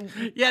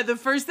 Yeah, the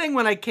first thing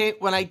when I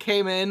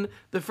came in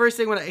with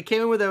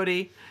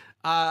Odie,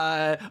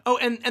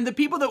 and the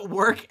people that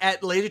work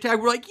at laser tag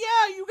were like,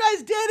 yeah, you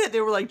guys did it.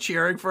 They were like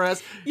cheering for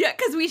us. Yeah,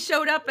 because we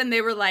showed up and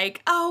they were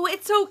like, oh,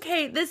 it's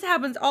okay. This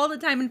happens all the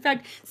time. In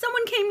fact,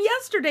 someone came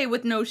yesterday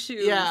with no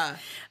shoes. Yeah.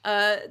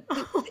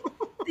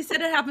 They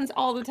said it happens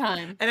all the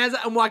time. And as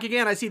I'm walking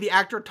in, I see the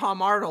actor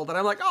Tom Arnold, and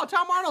I'm like, oh,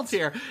 Tom Arnold's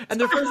here. And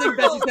the first thing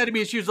Betsy said to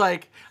me is she was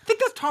like, I think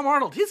that's Tom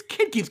Arnold. His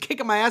kid keeps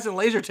kicking my ass in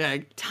laser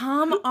tag.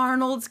 Tom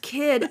Arnold's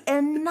kid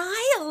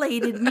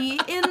annihilated me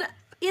in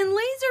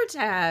laser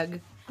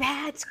tag.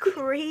 That's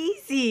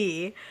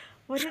crazy.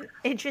 What an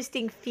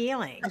interesting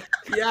feeling.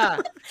 Yeah.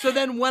 So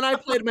then when I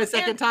played my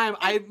second time,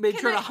 I made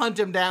sure to hunt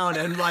him down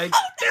and like,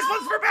 this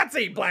one's for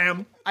Betsy,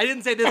 blam. I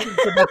didn't say this one's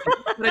for Betsy,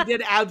 but I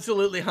did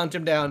absolutely hunt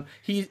him down.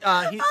 He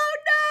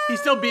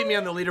still beat me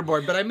on the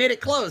leaderboard, but I made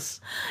it close.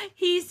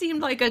 He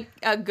seemed like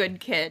a good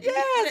kid. Yeah,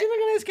 he seemed like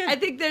a nice kid. I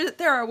think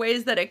there are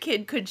ways that a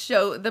kid could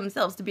show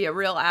themselves to be a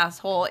real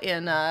asshole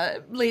in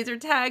laser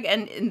tag,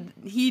 and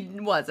he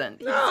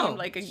wasn't. He seemed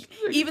like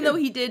even though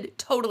he did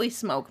totally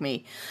smoke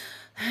me.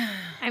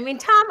 I mean,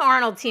 Tom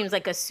Arnold seems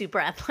like a super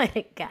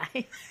athletic guy.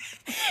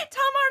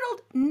 Tom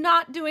Arnold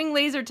not doing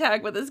laser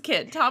tag with his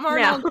kid. Tom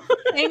Arnold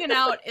hanging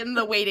out in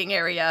the waiting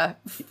area.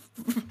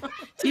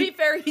 To be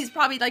fair, he's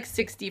probably like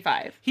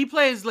 65. He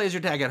plays laser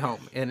tag at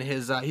home in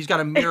his. He's got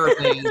a mirror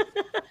thing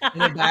in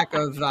the back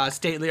of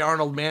Stately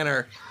Arnold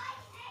Manor.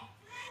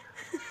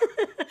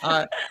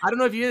 I don't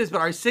know if you hear this,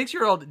 but our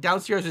 6-year-old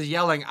downstairs is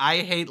yelling, "I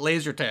hate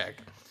laser tag."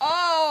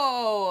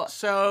 Oh.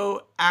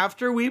 So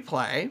after we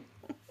play,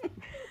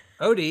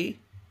 Odie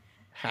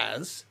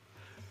has,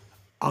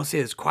 I'll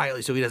say this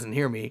quietly so he doesn't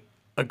hear me,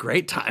 a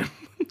great time.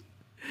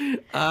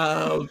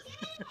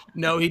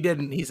 No, he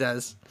didn't, he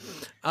says.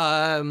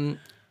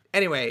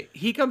 Anyway,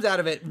 he comes out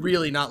of it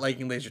really not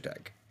liking laser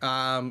tag.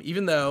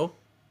 Even though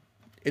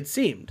it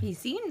seemed. He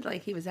seemed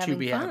like he was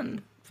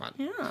having fun.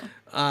 Yeah.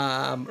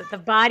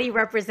 The body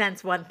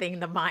represents one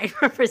thing, the mind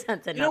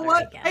represents another. You know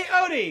what? I guess. Hey,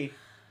 Odie,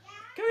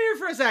 come here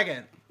for a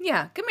second.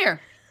 Yeah, come here.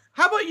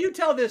 How about you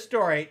tell this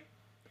story?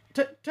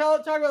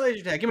 Talk about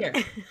laser tag. Come here.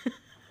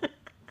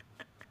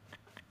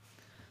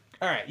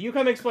 All right, you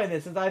come explain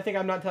this since I think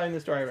I'm not telling the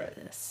story right.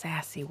 The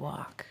sassy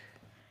walk.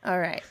 All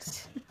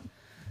right.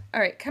 All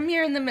right, come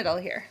here in the middle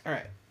here. All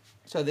right.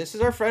 So this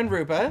is our friend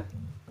Rupa.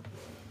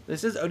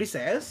 This is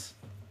Odysseus.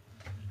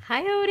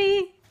 Hi,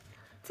 Odie.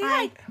 Say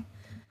hi.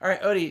 All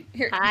right, Odie.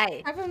 Here.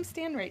 Hi. Have him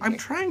stand right I'm here.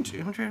 trying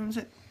to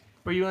sit.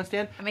 Where you want to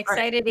stand? I'm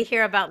excited to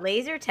hear about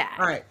laser tag.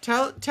 All right.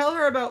 Tell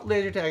her about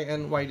laser tag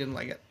and why you didn't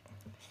like it.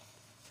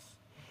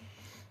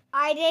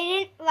 I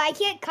didn't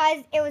like it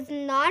because it was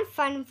not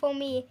fun for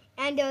me,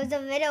 and it was a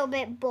little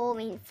bit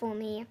boring for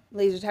me.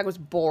 Laser tag was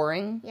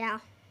boring. Yeah.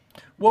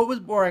 What was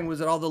boring?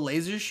 Was it all the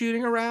lasers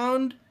shooting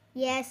around?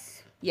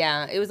 Yes.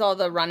 Yeah, it was all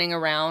the running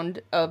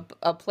around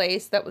a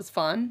place that was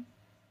fun.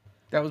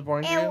 That was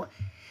boring to you?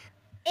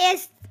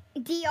 It's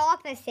the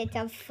opposite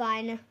of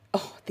fun.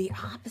 Oh, the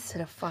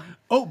opposite of fun.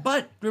 Oh,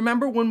 but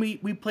remember when we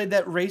played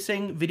that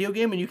racing video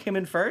game and you came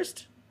in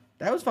first?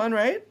 That was fun,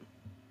 right?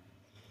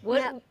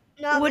 What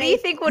No, what do you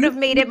think would have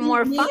made it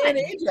more Me fun? and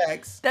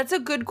Ajax. That's a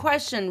good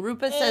question.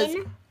 Rupa says,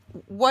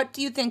 what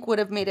do you think would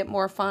have made it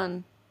more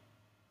fun?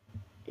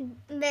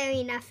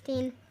 Very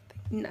nothing.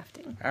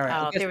 Nothing. All right.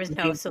 I Oh, guess there was we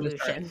no can start.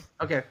 solution.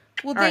 Okay.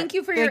 Well, All thank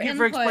you for your Thank you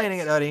for inputs. explaining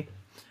it, Odie.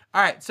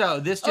 All right, so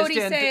this just in,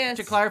 Odysseus,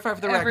 to clarify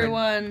for the record.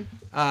 everyone.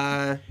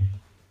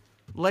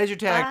 Laser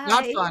tag,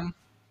 not Bye. fun,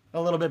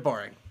 a little bit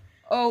boring.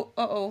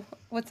 Oh,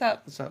 what's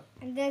up? So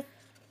This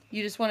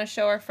You just want to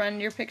show our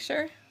friend your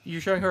picture? you're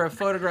showing her a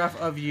photograph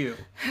of you.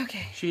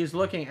 Okay. She is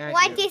looking at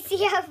want you. to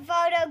see a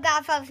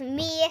photograph of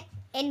me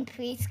in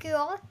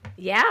preschool?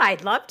 Yeah,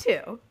 I'd love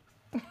to.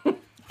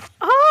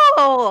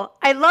 Oh,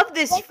 I love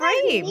this This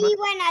frame. was me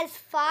when I was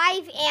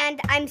 5 and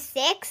I'm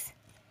 6.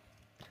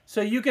 So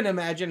you can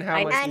imagine how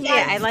I much. And see this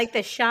it. I is. like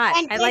the shot.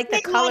 And I like the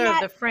this is color when of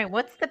I- the frame.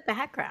 What's the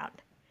background?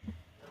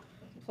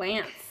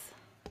 Plants.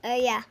 Oh,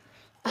 yeah.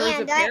 Oh, it's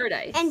a And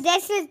paradise. And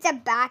this is the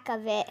back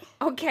of it.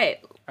 Okay.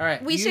 All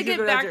right. We you should get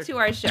go back downstairs. to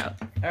our show.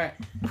 All right.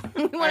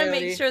 We want Bye, to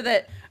make Odie. sure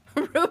that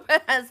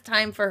Rupa has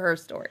time for her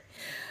story.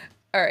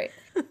 All right.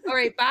 All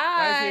right. Bye.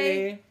 Bye,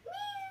 sweetie.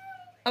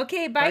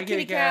 Okay. Bye,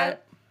 kitty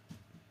cat.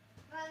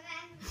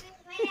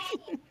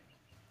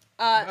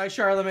 Bye,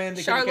 Charlemagne.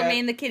 The kitty cat.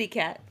 Charlemagne the kitty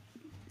cat.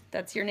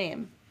 That's your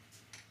name.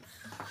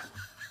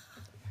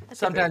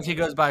 Sometimes he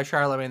goes by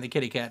Charlemagne the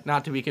kitty cat,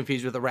 not to be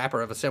confused with a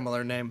rapper of a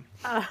similar name.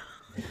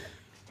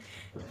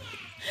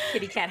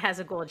 Kitty cat has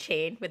a gold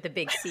chain with a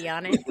big C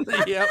on it.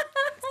 Yep.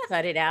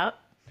 Cut it out.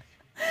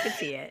 Could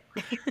see it.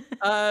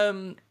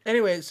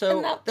 Anyway, so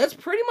And that- that's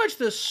pretty much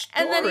the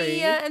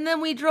story. And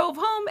then we drove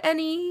home and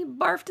he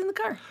barfed in the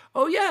car.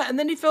 Oh yeah, and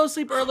then he fell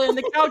asleep early on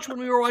the couch when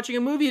we were watching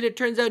a movie, and it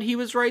turns out he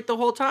was right the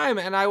whole time,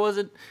 and I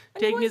wasn't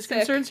taking was his sick.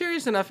 concern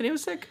serious enough, and he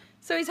was sick.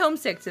 So he's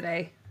homesick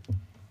today.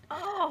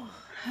 Oh.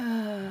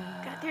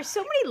 God, there's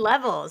so many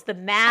levels. The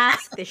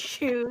mask, the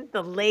shoes,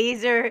 the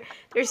laser.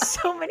 There's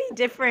so many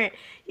different.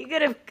 You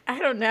could have, I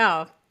don't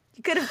know.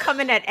 You could have come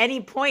in at any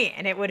point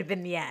and it would have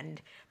been the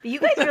end. But you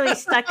guys really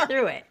stuck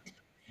through it.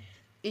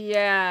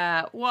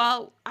 Yeah.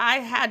 Well, I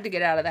had to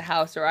get out of the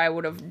house or I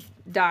would have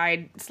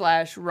died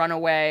 / run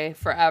away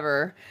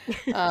forever.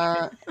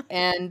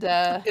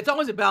 It's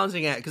always a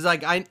balancing act because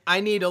like I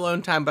need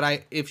alone time,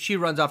 but if she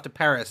runs off to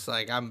Paris,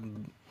 like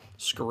I'm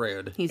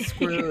screwed. He's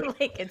screwed.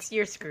 Like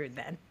you're screwed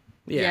then.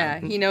 Yeah,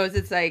 he knows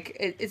it's like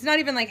it's not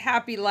even like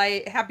happy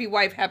wife,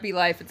 happy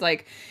life. It's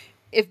like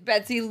if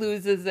Betsy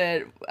loses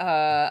it,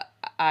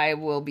 I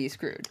will be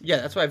screwed. Yeah,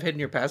 that's why I've hidden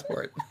your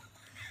passport.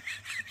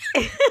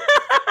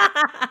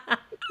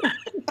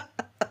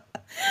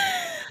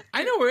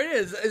 I know where it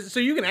is,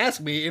 so you can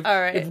ask me if, All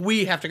right. if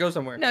we have to go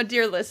somewhere. Now,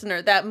 dear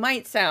listener, that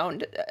might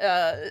sound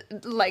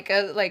like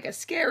a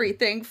scary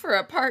thing for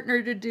a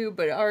partner to do,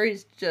 but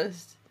Ari's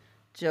just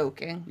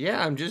joking.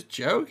 Yeah, I'm just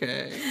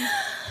joking.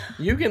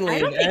 You can leave. I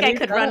don't think I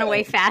could run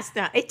away fast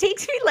enough. It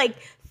takes me like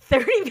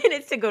 30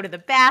 minutes to go to the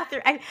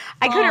bathroom. I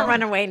couldn't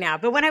run away now.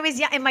 But when I was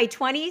young, in my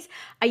 20s,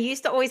 I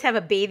used to always have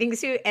a bathing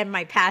suit and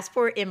my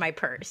passport in my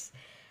purse.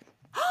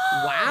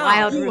 Wow.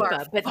 Wild you Rupa.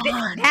 are But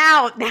fun.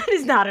 now that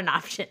is not an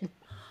option.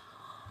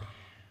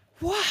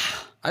 Wow.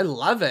 I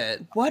love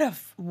it.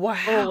 Wow.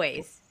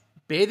 Always.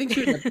 Bathing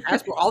suit and a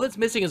passport. All that's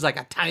missing is like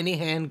a tiny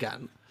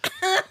handgun.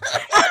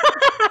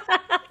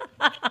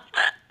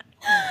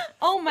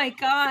 Oh my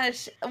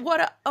gosh.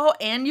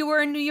 And you were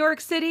in New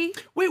York City?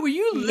 Wait, were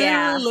you literally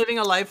Yeah. living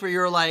a life where you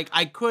were like,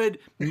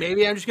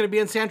 maybe I'm just going to be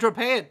in San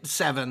Tropez at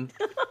 7?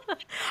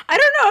 I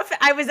don't know if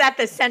I was at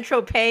the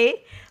Central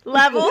Pay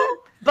level,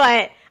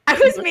 but I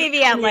was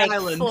maybe at The like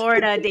island.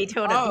 Florida,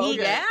 Daytona Oh, Beach.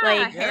 okay. Yeah,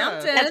 Like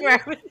Hampton. that's where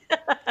I was.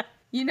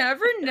 You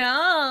never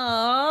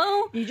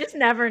know. You just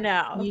never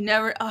know. You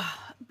never.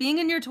 Being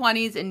in your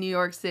 20s in New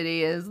York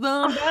City is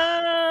the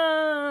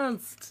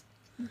best.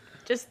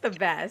 Just the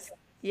best.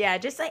 Yeah,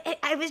 just like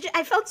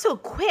I felt so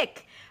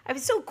quick. I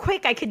was so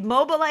quick. I could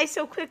mobilize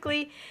so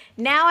quickly.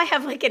 Now I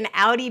have like an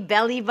Audi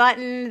belly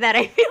button that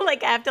I feel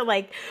like I have to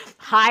like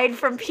hide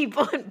from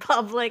people in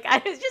public.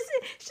 It's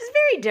just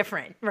very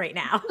different right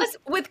now. Plus,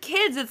 with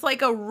kids, it's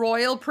like a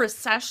royal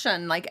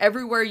procession. Like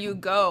everywhere you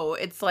go,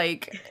 it's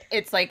like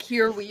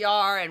here we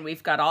are, and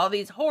we've got all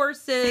these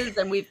horses,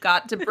 and we've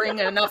got to bring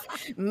enough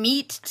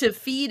meat to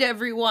feed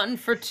everyone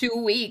for 2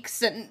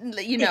 weeks, and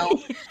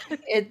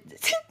it.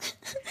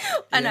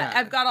 And Yeah.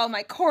 I've got all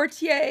my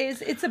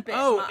courtiers. It's a bit.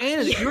 Oh, much.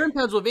 and you're in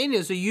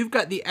Pennsylvania, so you've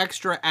got the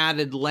extra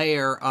added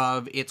layer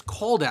of it's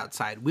cold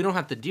outside. We don't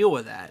have to deal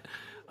with that.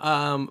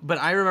 But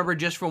I remember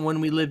just from when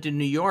we lived in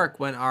New York,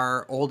 when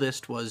our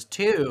oldest was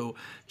 2,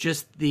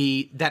 just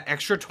that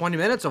extra 20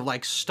 minutes of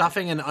like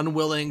stuffing an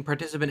unwilling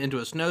participant into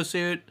a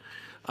snowsuit.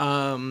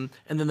 And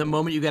then the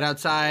moment you get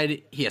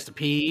outside, he has to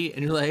pee,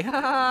 and you're like,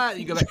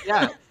 you go back.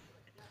 Yeah.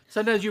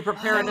 Sometimes you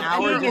prepare an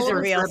hour. Peeing is for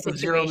a real trip of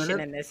 0 situation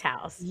minutes. in this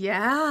house.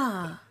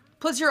 Yeah.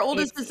 Plus, your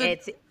oldest is a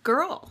It's-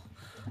 girl.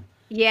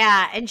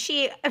 Yeah, and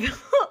she,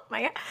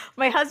 my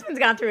husband's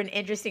gone through an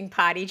interesting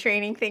potty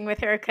training thing with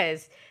her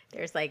because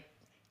there's like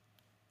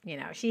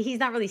he's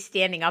not really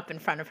standing up in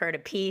front of her to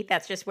pee.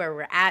 That's just where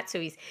we're at. So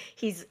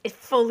he's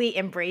fully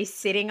embraced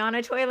sitting on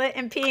a toilet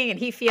and peeing, and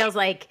he feels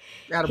like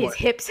his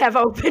hips have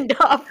opened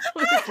up.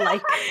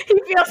 Like he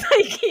feels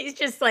like he's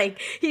just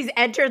like he's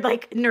entered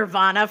like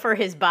nirvana for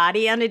his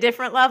body on a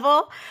different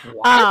level.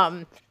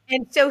 And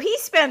so he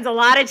spends a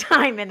lot of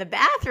time in the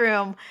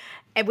bathroom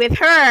with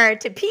her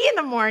to pee in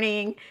the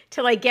morning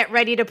to like get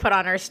ready to put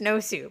on her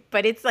snowsuit.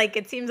 But it's like,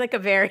 it seems like a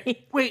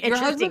very Your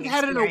husband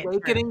had an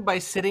awakening by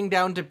sitting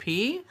down to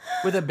pee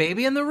with a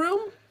baby in the room?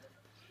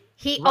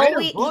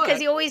 Because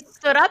he always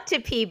stood up to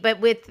pee,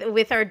 but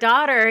with our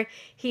daughter,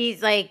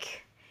 he's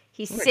like,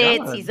 he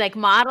sits, he's like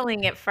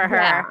modeling it for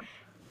her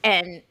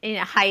and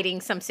hiding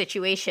some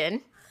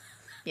situation,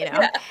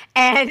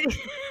 and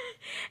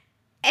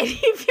and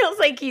he feels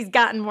like he's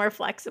gotten more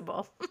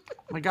flexible.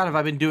 My God, have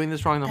I been doing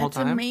this wrong the whole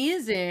time? That's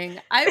amazing.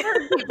 I've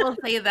heard people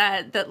say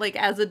that like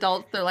as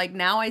adults, they're like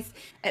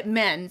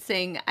men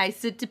saying I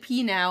sit to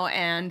pee now,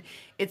 and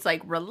it's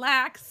like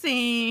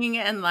relaxing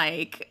and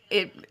like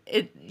it.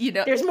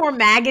 There's more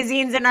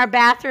magazines in our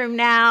bathroom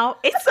now.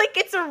 It's like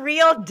it's a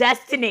real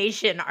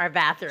destination. Our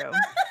bathroom.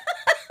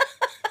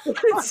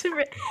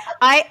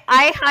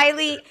 I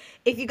highly,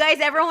 if you guys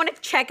ever want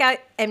to check out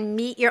and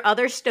meet your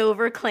other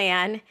Stover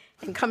clan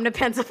and come to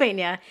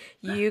Pennsylvania,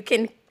 you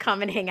can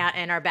come and hang out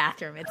in our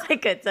bathroom.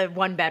 It's a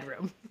 1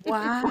 bedroom.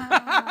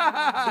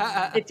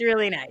 Wow. It's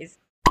really nice.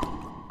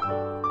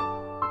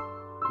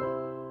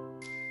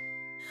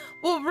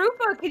 Well,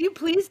 Rupa, could you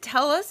please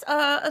tell us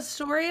a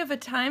story of a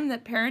time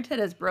that parenthood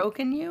has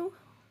broken you?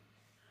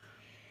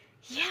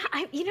 Yeah,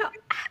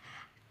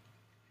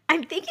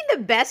 I'm thinking the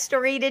best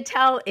story to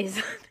tell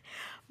is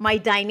my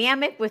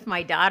dynamic with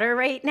my daughter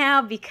right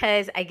now,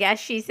 because I guess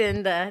she's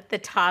in the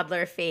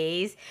toddler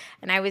phase,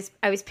 and I was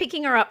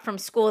picking her up from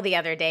school the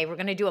other day. We're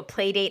going to do a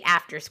play date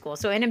after school.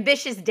 So an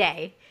ambitious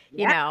day,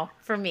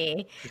 for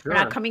me. Sure. We're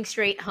not coming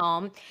straight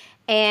home.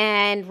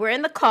 And we're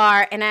in the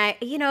car, and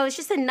it's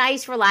just a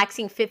nice,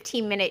 relaxing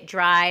 15-minute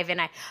drive. And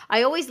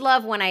I always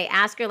love when I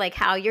ask her, like,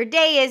 how your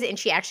day is, and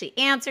she actually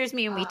answers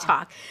me, and we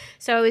talk.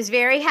 So I was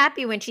very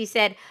happy when she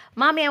said,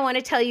 Mommy, I want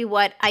to tell you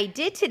what I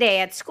did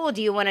today at school.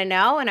 Do you want to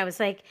know? And I was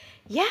like,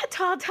 yeah,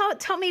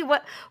 tell me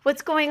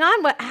what's going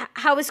on.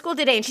 How was school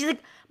today? And she's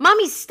like,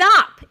 Mommy,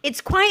 stop.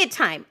 It's quiet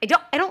time. I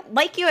don't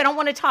like you. I don't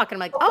want to talk. And I'm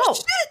like, oh.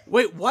 Shit.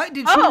 Wait, what?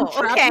 Did she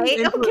trap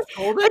you into a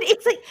scolding? But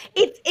it's like,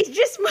 it's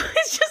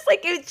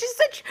just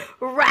such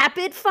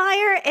rapid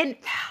fire. And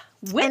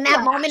in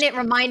that moment, it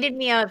reminded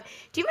me of,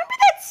 do you remember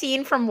that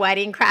scene from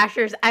Wedding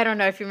Crashers? I don't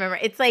know if you remember.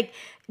 It's like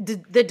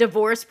the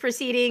divorce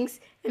proceedings.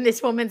 And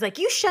this woman's like,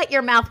 you shut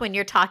your mouth when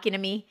you're talking to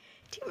me.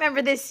 Do you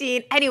remember this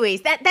scene?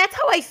 Anyways, that's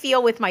how I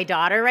feel with my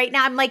daughter right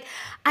now. I'm like,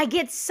 I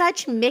get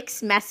such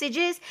mixed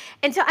messages.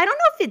 And so I don't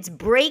know if it's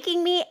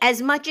breaking me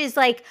as much as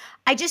like,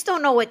 I just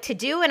don't know what to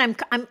do. And I'm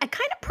kind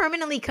of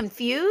permanently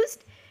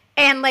confused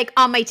and like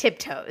on my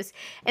tiptoes.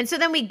 And so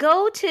then we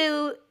go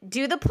to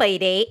do the play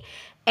date.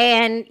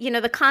 And,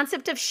 the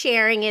concept of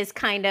sharing is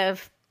kind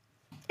of,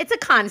 it's a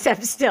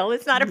concept still.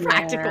 It's not a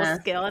practical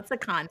skill. It's a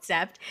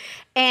concept.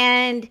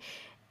 And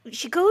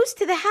she goes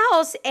to the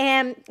house,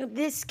 and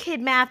this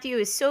kid, Matthew,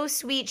 is so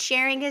sweet,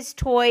 sharing his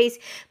toys,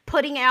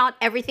 putting out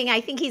everything.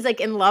 I think he's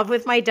like in love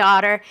with my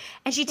daughter.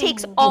 And she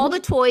takes all the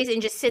toys and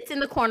just sits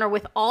in the corner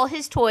with all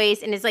his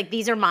toys and is like,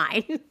 these are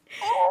mine.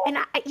 And,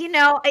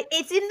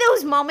 it's in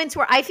those moments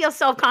where I feel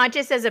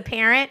self-conscious as a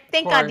parent.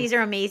 Thank God these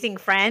are amazing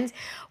friends,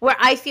 where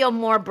I feel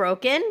more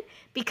broken.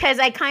 Because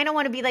I kind of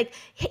want to be like,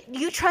 hey,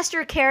 you trust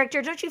her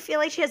character. Don't you feel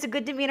like she has a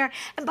good demeanor?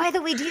 And by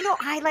the way, do you know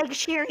I like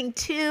sharing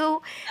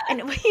too? And,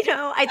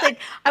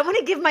 I want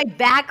to give my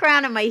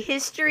background and my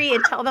history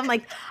and tell them,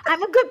 like,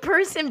 I'm a good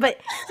person. But,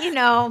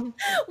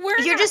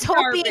 you're just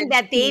hoping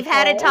that they've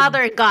had a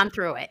toddler and gone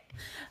through it.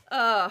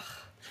 Ugh.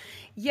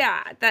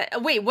 Yeah.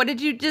 Wait, what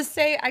did you just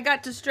say? I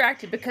got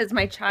distracted because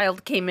my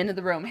child came into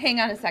the room.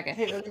 Hang on a second.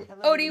 Hey,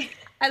 Odie,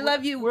 I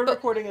love you. We're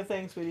recording a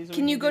thing, sweetie. So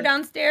can you go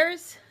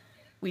downstairs?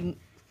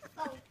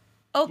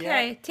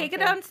 Okay, take it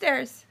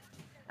downstairs.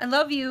 I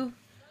love you.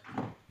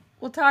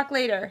 We'll talk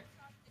later.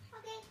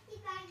 Okay,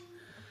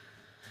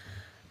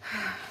 bye.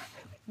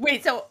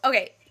 Wait,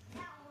 okay.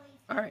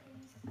 All right.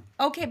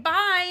 Okay,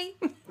 bye.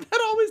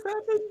 That always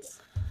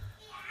happens.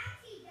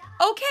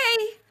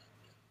 Okay.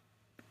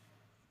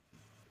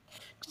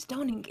 Just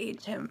don't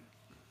engage him.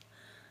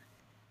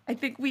 I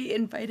think we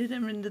invited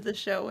him into the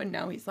show, and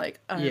now he's like,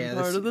 I'm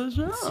part of the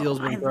show. Seal's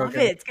been broken.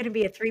 Love it. It's going to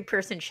be a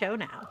 3-person show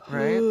now.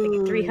 Right?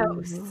 Like 3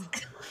 hosts.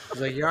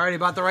 He's like, you already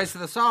bought the rights to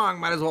the song.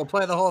 Might as well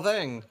play the whole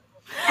thing.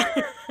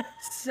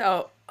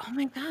 So, oh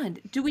my God.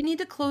 Do we need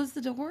to close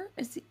the door?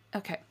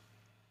 Okay.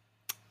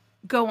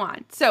 Go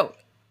on. So,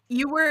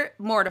 you were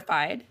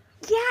mortified.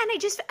 Yeah,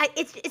 and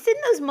it's in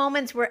those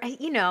moments where,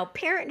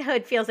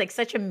 parenthood feels like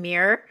such a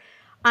mirror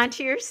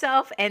onto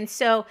yourself. And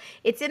so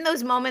it's in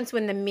those moments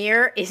when the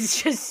mirror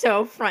is just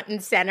so front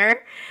and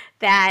center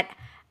that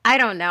I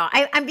don't know.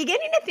 I'm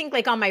beginning to think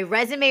like on my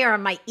resume or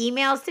on my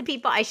emails to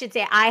people, I should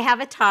say, I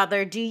have a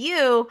toddler. Do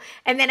you?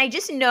 And then I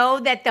just know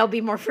that they'll be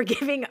more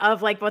forgiving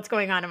of like what's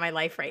going on in my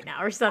life right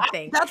now or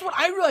something. That's what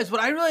I realized. What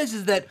I realized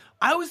is that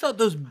I always thought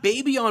those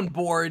baby on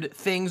board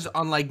things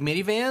on like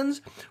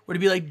minivans were to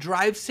be like,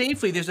 drive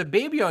safely. There's a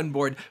baby on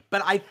board.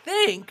 But I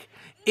think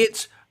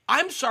it's,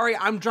 I'm sorry,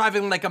 I'm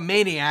driving like a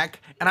maniac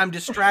and I'm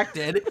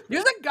distracted.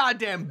 There's a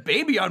goddamn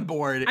baby on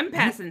board. I'm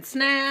passing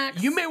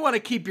snacks. You may want to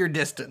keep your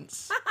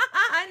distance.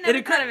 I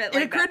never thought of it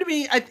like It occurred to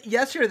me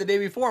yesterday or the day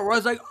before where I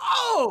was like,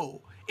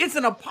 oh, it's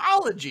an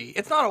apology.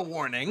 It's not a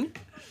warning.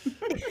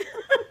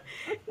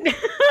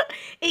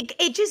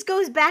 It just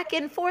goes back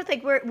and forth.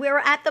 Like we're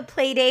at the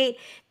play date.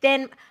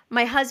 Then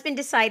my husband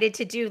decided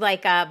to do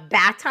like a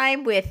bath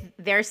time with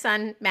their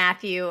son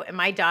Matthew and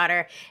my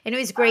daughter, and it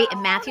was great.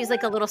 And Matthew's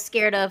like a little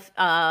scared of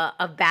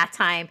bath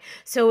time,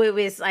 so it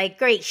was like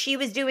great. She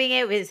was doing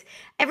it.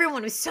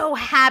 Everyone was so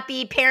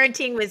happy.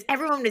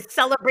 Everyone was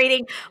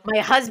celebrating my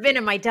husband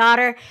and my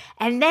daughter.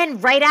 And then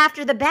right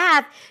after the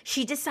bath,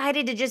 she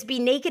decided to just be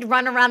naked,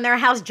 run around their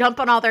house, jump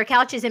on all their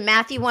couches, and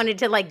Matthew wanted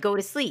to like go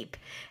to sleep.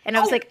 And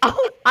I was like,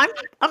 oh,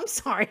 I'm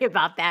sorry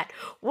about that.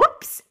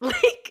 Whoops.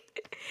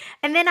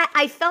 And then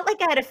I felt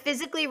like I had to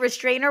physically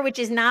restrain her, which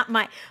is not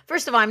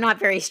first of all, I'm not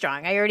very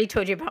strong. I already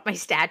told you about my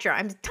stature.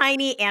 I'm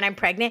tiny and I'm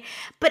pregnant,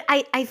 but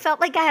I felt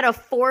like I had to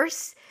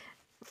force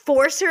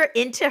her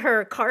into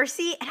her car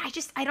seat. And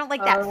I don't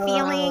like that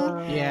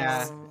feeling.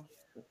 Yeah.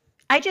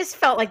 I just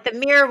felt like the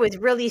mirror was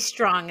really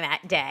strong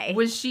that day.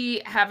 Was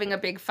she having a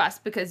big fuss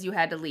because you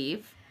had to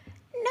leave?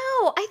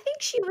 No, I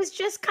think she was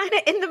just kind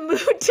of in the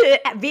mood to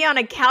be on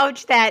a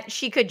couch that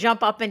she could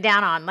jump up and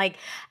down on. Like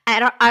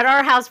at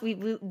our house,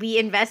 we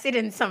invested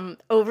in some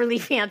overly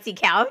fancy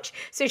couch,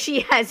 so she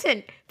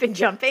hasn't been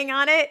jumping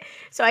on it.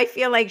 So I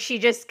feel like she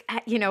just,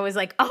 was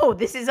like, oh,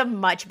 this is a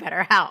much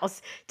better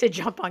house to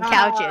jump on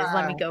couches.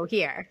 Let me go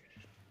here.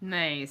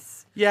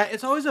 Nice. Yeah,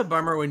 it's always a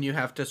bummer when you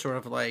have to sort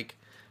of like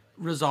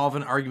resolve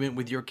an argument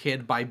with your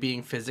kid by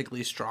being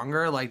physically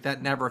stronger. Like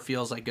that never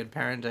feels like good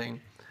parenting.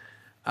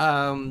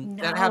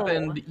 That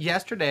happened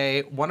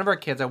yesterday. One of our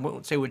kids, I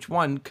won't say which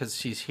one because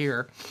she's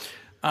here,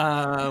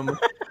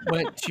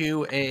 went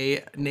to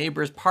a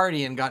neighbor's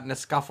party and got in a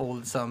scuffle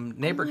with some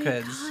neighbor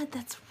kids. God,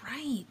 that's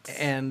right.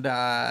 And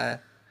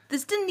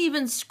this didn't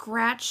even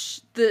scratch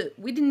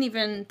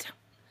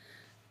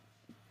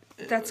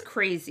that's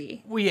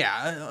crazy. well,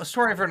 yeah, a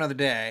story for another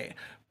day.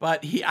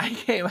 But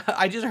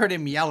I just heard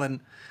him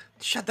yelling,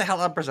 "Shut the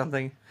hell up" or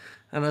something.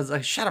 And I was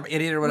like, "Shut up,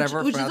 idiot," or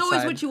whatever. Which is from always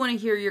outside. what you want to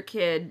hear your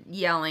kid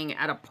yelling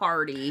at a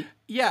party.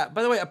 Yeah,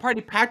 by the way, a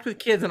party packed with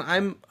kids, and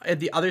I'm at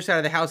the other side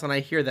of the house, and I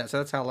hear that, so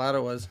that's how loud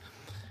it was.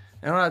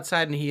 And I went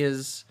outside, and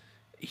he's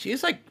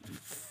like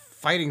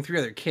fighting 3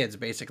 other kids,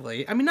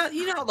 basically. I mean, not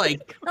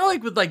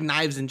like with like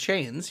knives and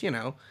chains,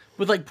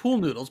 with like pool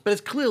noodles, but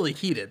it's clearly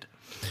heated.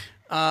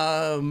 We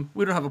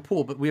don't have a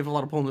pool, but we have a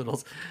lot of pool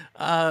noodles.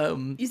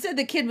 You said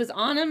the kid was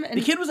on him, and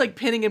The kid was like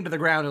pinning him to the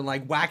ground and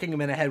like whacking him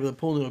in the head with a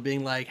pool noodle,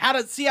 being like,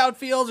 see how it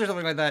feels," or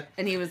something like that.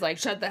 and he was like,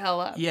 "Shut the hell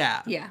up."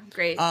 Yeah. Yeah,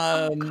 great.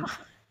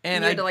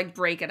 And you had to like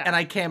break it up. And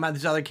I came out,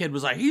 this other kid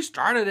was like, "He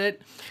started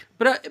it."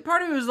 But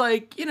part of me was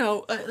like,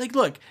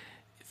 look,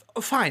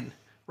 fine,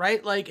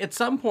 right? Like at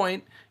some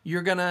point,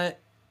 your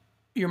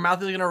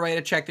mouth is going to write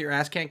a check that your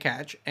ass can't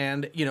catch.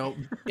 And,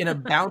 in a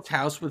bounce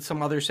house with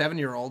some other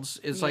 7-year-olds,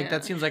 it's like,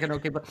 that seems like an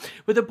okay plan.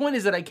 But the point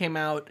is that I came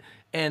out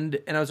and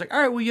I was like, all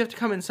right, well, you have to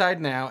come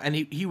inside now. And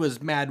he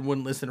was mad and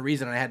wouldn't listen to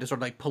reason. And I had to sort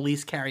of like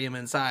police carry him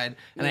inside.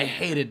 And I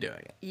hated doing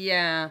it.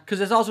 Yeah.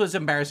 Because it's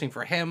embarrassing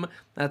for him.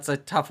 That's a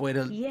tough way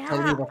to leave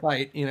a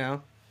fight,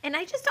 And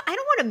I don't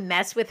want to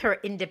mess with her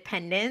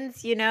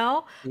independence,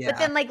 Yeah. But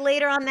then like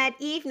later on that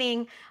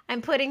evening,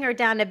 I'm putting her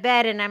down to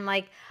bed and I'm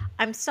like,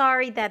 I'm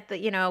sorry that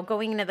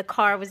going into the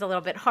car was a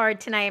little bit hard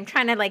tonight. I'm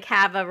trying to like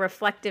have a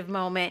reflective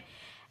moment.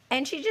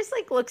 And she just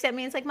like looks at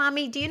me and is like,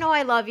 "Mommy, do you know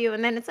I love you?"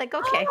 And then it's like,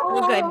 okay,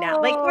 we're good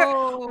now. Like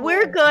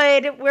we're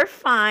good. We're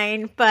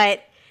fine.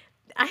 But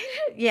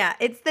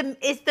it's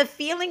the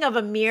feeling of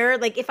a mirror.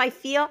 Like it's how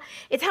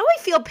I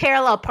feel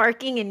parallel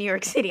parking in New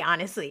York City,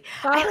 honestly.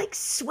 I like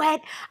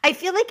sweat. I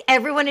feel like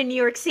everyone in New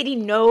York City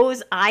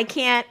knows I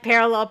can't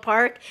parallel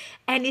park.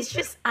 And it's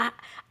just,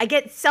 I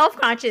get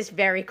self-conscious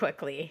very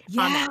quickly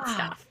on that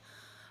stuff.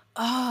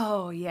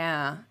 Oh,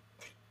 yeah.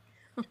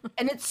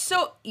 And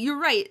you're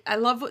right. I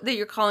love that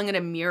you're calling it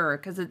a mirror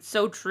because it's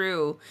so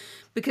true.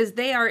 Because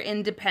they are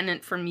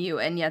independent from you,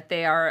 and yet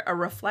they are a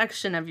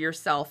reflection of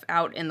yourself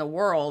out in the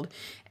world.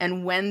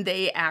 And when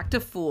they act a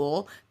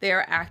fool, they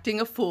are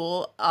acting a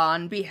fool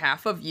on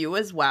behalf of you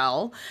as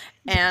well.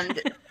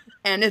 And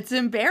and it's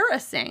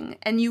embarrassing.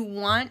 And you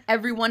want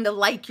everyone to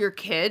like your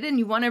kid, and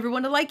you want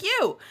everyone to like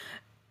you.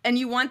 And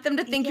you want them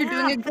to think you're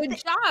doing a good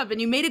job, and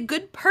you made a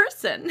good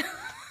person.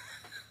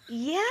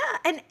 Yeah,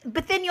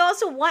 but then you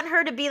also want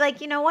her to be like,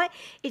 you know what?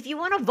 If you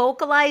want to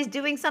vocalize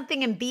doing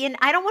something and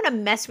I don't want to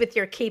mess with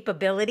your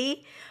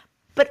capability,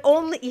 but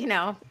only,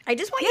 I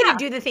just want you to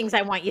do the things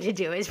I want you to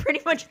do is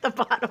pretty much the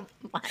bottom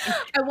line.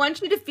 I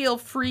want you to feel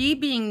free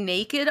being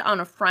naked on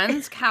a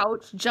friend's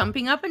couch,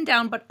 jumping up and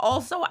down, but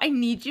also I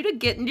need you to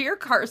get into your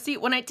car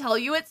seat when I tell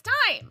you it's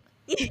time.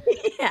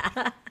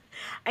 Yeah.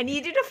 I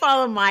need you to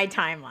follow my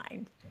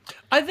timeline.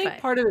 I think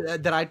part of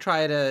it that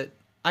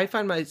I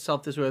find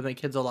myself this way with my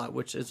kids a lot,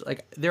 which is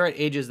like they're at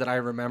ages that I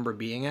remember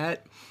being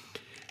at.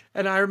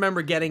 And I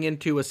remember getting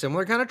into a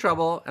similar kind of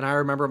trouble, and I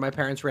remember my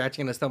parents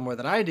reacting in a similar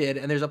that I did.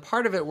 And there's a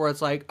part of it where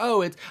it's like,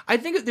 I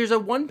think there's a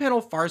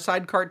one-panel Far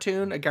Side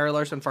cartoon, a Gary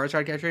Larson Far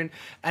Side cartoon,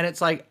 and it's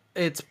like,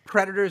 it's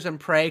predators and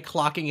prey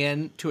clocking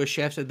in to a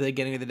shift at the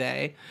beginning of the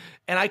day.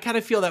 And I kind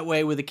of feel that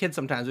way with the kids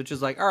sometimes, which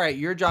is like, all right,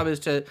 your job is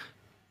to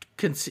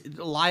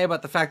lie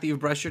about the fact that you've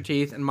brushed your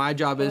teeth, and my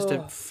job is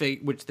to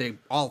which they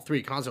all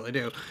three constantly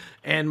do,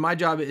 and my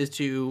job is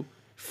to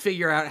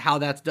figure out how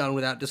that's done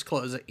without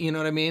disclosing. You know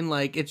what I mean?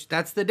 Like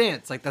that's the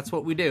dance. Like that's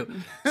what we do.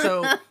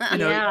 So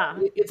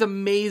it's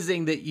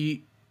amazing that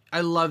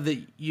I love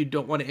that you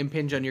don't want to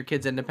impinge on your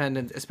kids'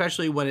 independence,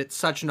 especially when it's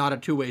such not a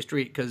two-way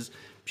street, because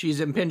she's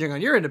impinging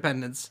on your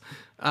independence,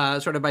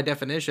 sort of by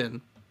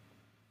definition.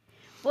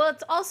 Well,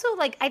 it's also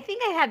like I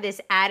think I have this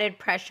added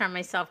pressure on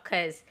myself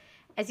because,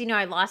 as you know,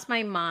 I lost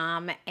my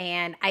mom,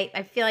 and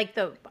I feel like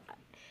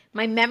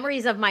my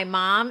memories of my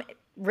mom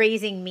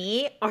raising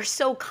me are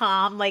so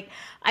calm. Like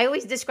I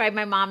always describe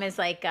my mom as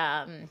like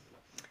a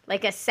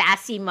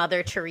sassy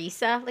Mother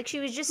Teresa. Like she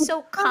was just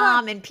so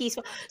calm and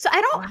peaceful. So I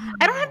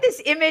don't have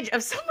this image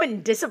of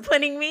someone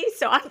disciplining me.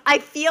 So I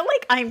feel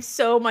like I'm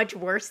so much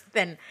worse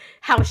than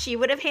how she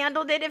would have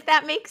handled it, if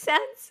that makes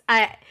sense.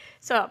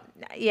 There's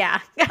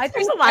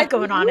a lot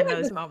going on in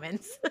those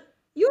moments.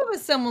 You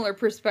have a similar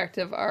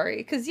perspective, Ari,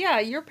 because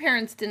your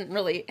parents didn't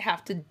really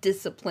have to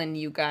discipline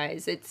you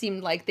guys. It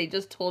seemed like they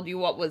just told you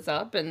what was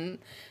up, and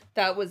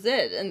that was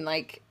it. And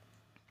like,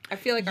 I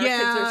feel like our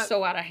kids are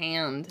so out of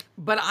hand.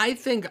 But I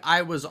think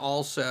I was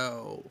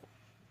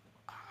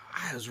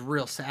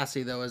real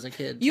sassy though as a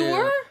kid. You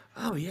were?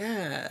 Oh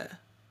yeah.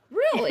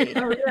 Really?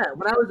 Oh yeah.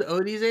 When I was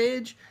Odie's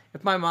age,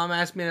 if my mom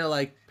asked me to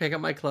like pick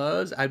up my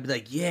clothes, I'd be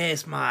like,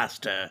 "Yes,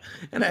 master,"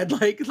 and I'd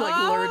like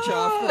lurch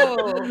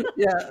off.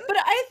 Yeah. But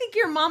I think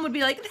your mom would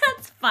be like,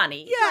 "That's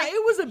funny." Yeah, like,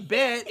 it was a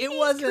bit. It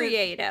wasn't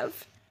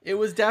creative. It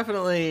was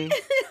definitely.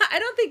 I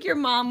don't think your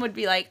mom would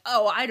be like,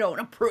 "Oh, I don't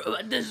approve.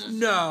 This is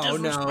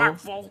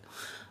disrespectful."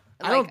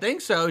 I don't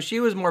think so. She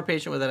was more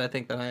patient with it, I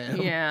think, than I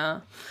am. Yeah.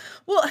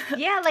 Well,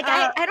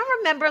 I don't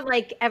remember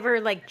like ever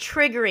like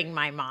triggering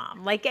my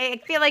mom. Like I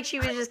feel like she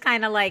was just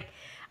kind of like,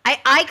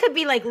 I could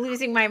be like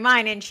losing my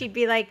mind, and she'd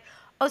be like,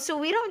 "Oh, so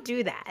we don't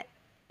do that,"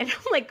 and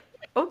I'm like,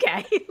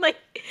 "Okay,"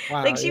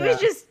 she was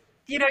just,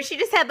 she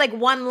just had like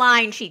one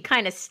line she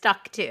kind of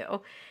stuck to.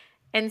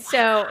 And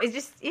so it's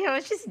just,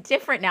 it's just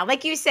different now.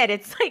 Like you said,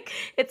 it's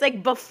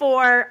like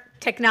before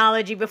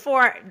technology,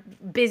 before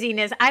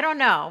busyness. I don't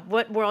know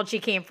what world she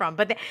came from,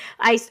 but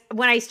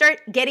when I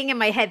start getting in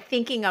my head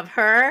thinking of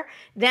her,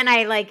 then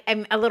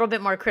I'm a little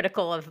bit more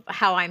critical of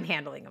how I'm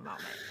handling a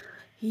moment.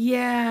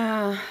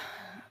 Yeah.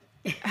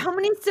 How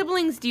many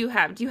siblings do you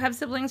have? Do you have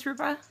siblings,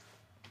 Rupa?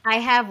 I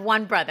have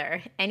one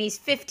brother, and he's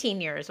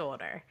 15 years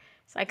older.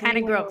 So I kind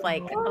of grew up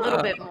like a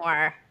little bit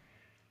more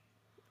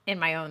in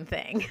my own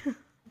thing.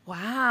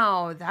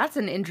 Wow, that's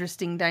an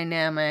interesting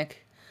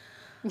dynamic.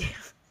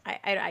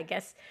 I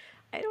guess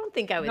I don't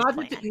think I was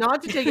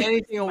not to take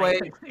anything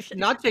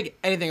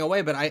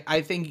away, but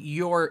I think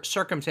your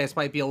circumstance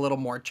might be a little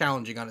more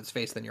challenging on its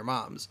face than your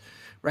mom's,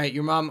 right?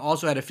 Your mom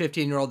also had a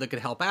 15-year-old that could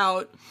help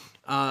out.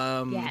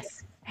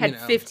 Yes, had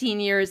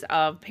 15 years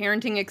of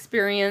parenting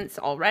experience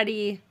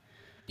already.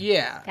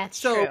 Yeah,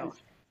 that's true.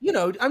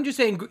 I'm just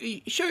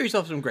saying, show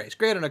yourself some grace.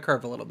 Grade on a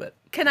curve a little bit.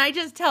 Can I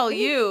just tell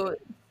you,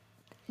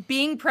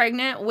 being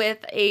pregnant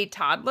with a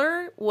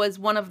toddler was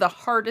one of the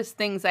hardest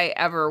things I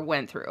ever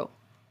went through.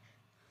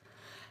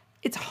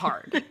 It's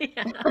hard.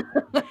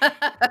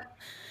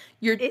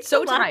 It's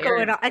so tired.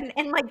 Going on.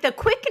 And like the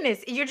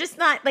quickness, you're just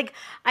not like,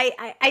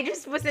 I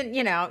just wasn't,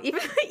 even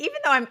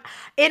though I'm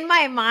in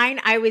my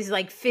mind, I was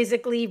like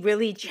physically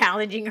really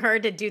challenging her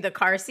to do the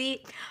car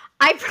seat.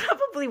 I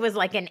probably was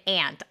like an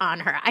ant on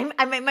her.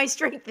 My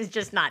strength is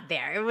just not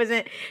there. It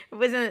wasn't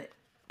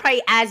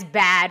probably as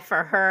bad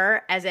for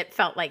her as it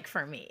felt like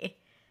for me.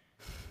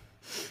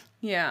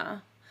 Yeah.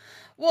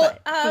 Well,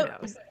 who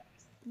knows?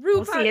 Rupa,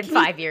 we'll see in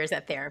 5 years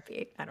at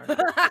therapy. I don't know.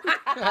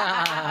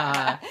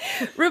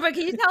 Rupa,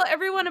 can you tell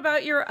everyone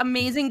about your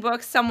amazing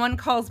book, Someone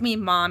Calls Me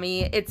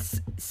Mommy? It's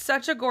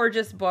such a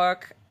gorgeous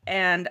book,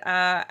 and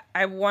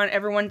I want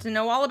everyone to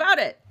know all about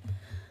it.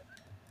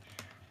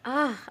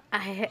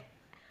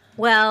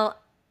 Well,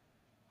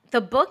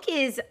 the book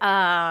is it's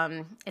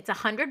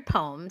 100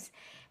 poems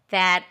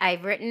that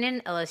I've written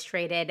and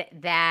illustrated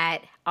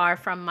that are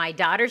from my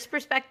daughter's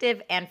perspective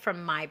and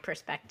from my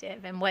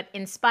perspective. And what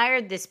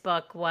inspired this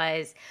book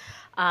was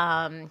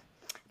about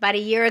a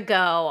year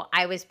ago,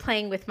 I was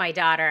playing with my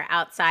daughter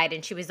outside,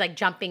 and she was like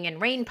jumping in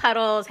rain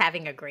puddles,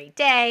 having a great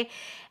day.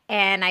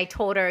 And I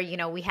told her, you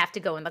know, we have to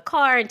go in the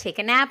car and take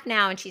a nap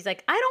now. And she's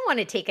like, I don't want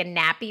to take a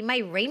nappy. My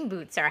rain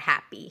boots are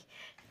happy.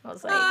 I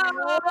was like,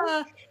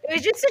 oh. It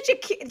was just such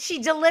a, she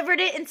delivered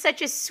it in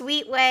such a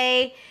sweet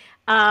way.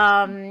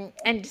 And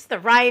just the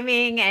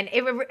rhyming, and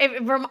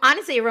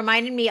honestly, it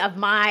reminded me of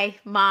my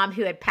mom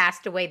who had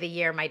passed away the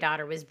year my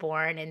daughter was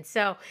born. And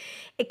so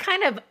it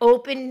kind of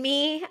opened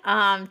me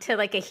to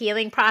like a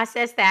healing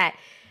process that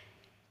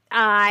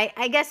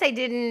I guess I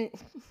didn't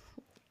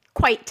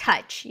quite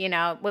touch, you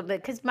know,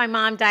 because my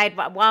mom died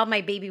while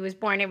my baby was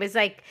born. It was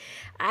like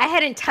I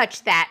hadn't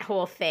touched that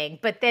whole thing.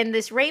 But then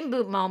this rain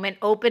boot moment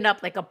opened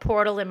up like a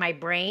portal in my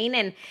brain,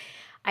 and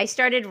I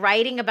started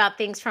writing about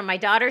things from my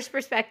daughter's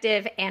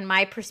perspective and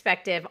my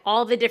perspective,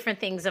 all the different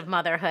things of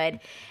motherhood.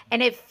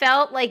 And it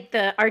felt like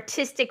the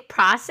artistic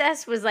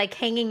process was like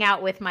hanging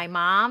out with my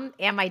mom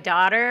and my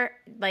daughter,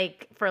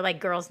 like for like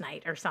girls'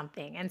 night or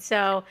something. And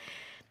so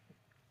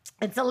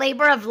it's a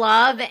labor of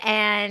love,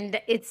 and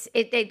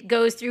it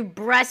goes through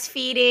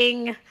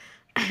breastfeeding,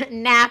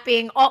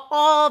 napping,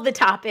 all the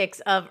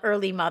topics of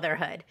early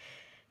motherhood.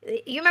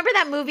 You remember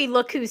that movie,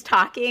 Look Who's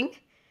Talking?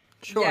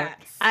 Sure.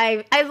 Yes.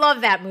 I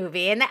love that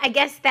movie. And I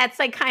guess that's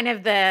like kind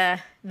of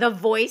the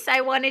voice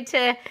I wanted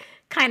to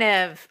kind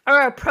of,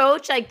 or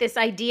approach, like this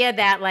idea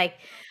that like,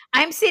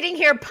 I'm sitting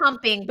here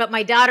pumping, but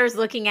my daughter's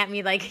looking at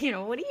me like, you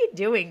know, what are you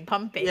doing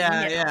pumping?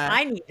 Yeah, You know, yeah.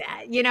 I need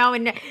that, you know,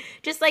 and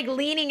just like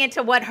leaning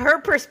into what her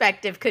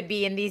perspective could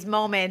be in these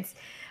moments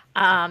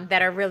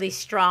that are really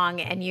strong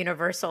and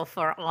universal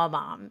for all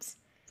moms.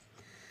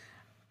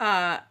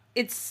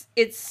 It's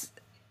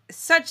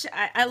such,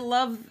 I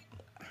love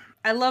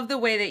the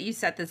way that you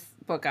set this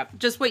book up,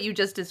 just what you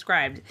just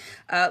described.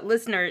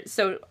 Listener,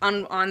 so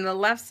on the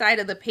left side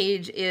of the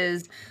page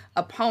is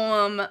a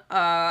poem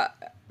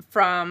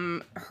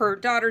from her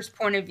daughter's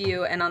point of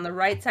view, and on the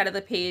right side of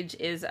the page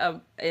is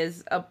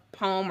a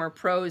poem or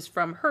prose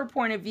from her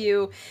point of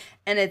view,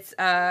 and it's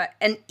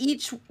and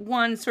each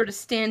one sort of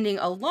standing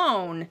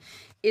alone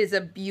is a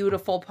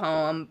beautiful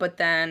poem, but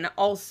then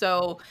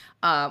also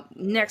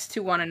next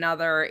to one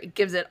another, it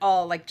gives it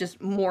all like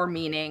just more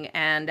meaning,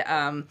 and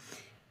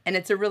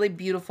it's a really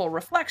beautiful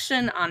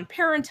reflection on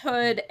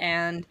parenthood.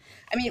 And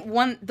I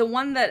mean, the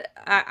one that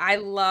I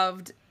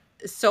loved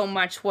so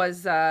much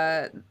was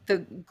the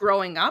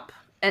growing up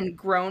and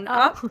grown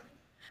up.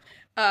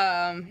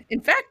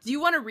 In fact, do you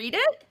want to read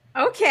it?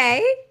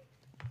 Okay.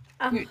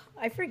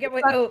 I forget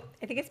what,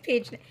 I think it's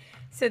page.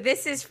 So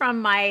this is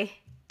from my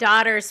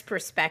daughter's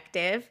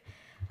perspective.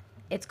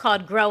 It's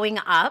called Growing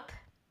Up.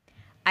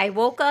 I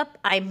woke up,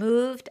 I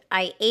moved,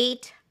 I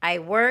ate, I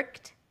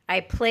worked,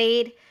 I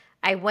played,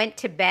 I went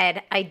to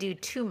bed, I do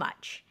too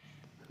much.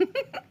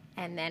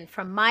 And then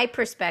from my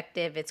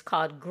perspective, it's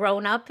called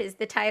Grown Up is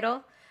the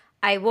title.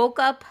 I woke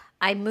up,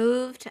 I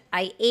moved,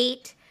 I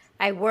ate,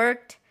 I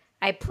worked,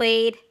 I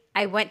played,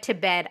 I went to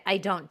bed, I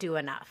don't do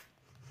enough.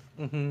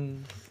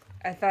 Mm-hmm.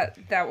 I thought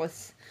that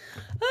was,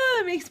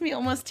 it makes me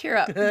almost tear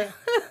up.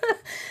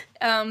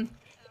 I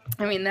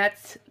mean,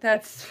 that's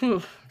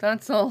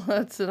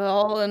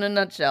all in a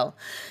nutshell.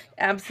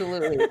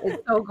 Absolutely.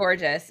 It's so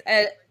gorgeous.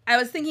 I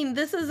was thinking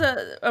this is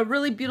a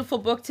really beautiful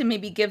book to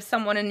maybe give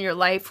someone in your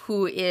life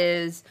who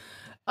is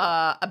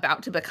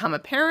about to become a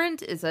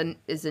parent, is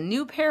a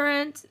new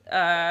parent,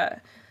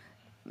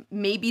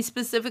 maybe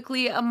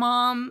specifically a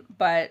mom,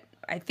 but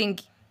I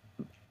think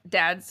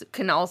dads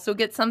can also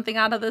get something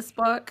out of this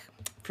book.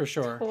 For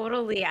sure.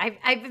 Totally.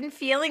 I've been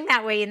feeling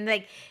that way, and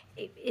like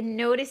in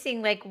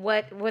noticing like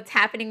what's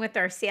happening with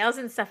our sales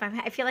and stuff.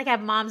 I feel like I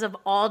have moms of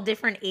all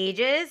different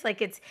ages.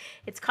 Like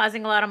it's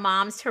causing a lot of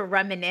moms to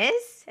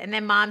reminisce, and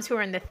then moms who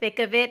are in the thick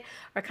of it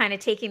are kind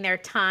of taking their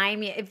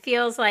time. It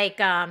feels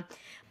like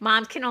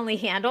moms can only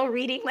handle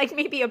reading like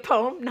maybe a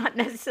poem, not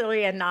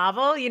necessarily a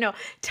novel. You know,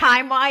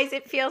 time-wise,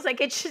 it feels like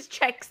it just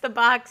checks the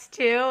box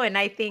too. And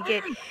I think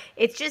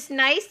it's just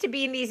nice to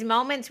be in these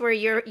moments where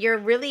you're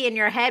really in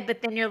your head,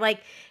 but then you're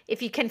like,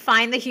 if you can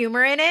find the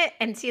humor in it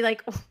and see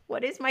like,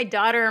 what is my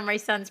daughter or my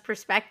son's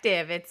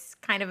perspective? It's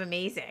kind of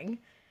amazing.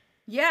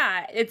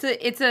 Yeah,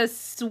 it's a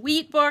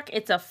sweet book.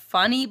 It's a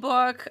funny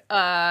book.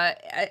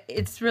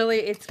 It's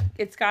really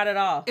it's got it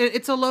all.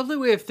 It's a lovely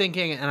way of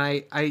thinking, and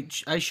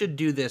I should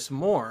do this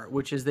more,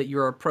 which is that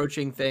you're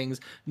approaching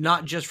things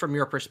not just from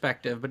your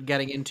perspective, but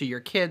getting into your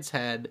kid's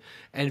head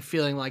and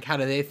feeling like, how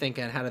do they think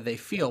and how do they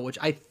feel? Which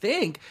I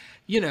think,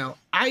 you know,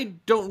 I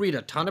don't read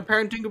a ton of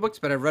parenting books,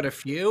 but I've read a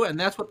few, and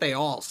that's what they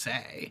all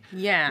say.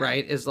 Yeah.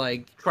 Right? Is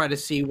like try to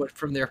see what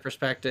from their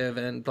perspective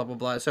and blah blah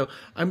blah. So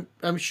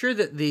I'm sure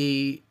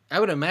that I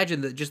would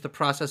imagine that just the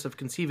process of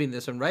conceiving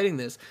this and writing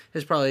this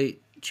has probably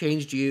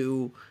changed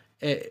you,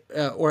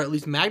 or at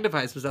least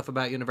magnified some stuff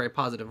about you in a very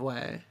positive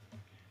way.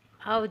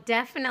 Oh,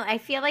 definitely. I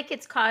feel like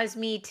it's caused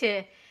me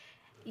to,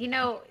 you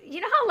know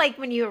how like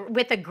when you're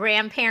with a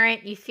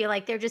grandparent, you feel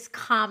like they're just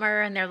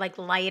calmer and they're like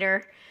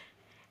lighter.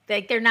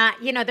 Like they're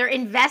not, you know, they're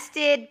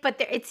invested, but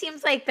it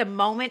seems like the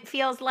moment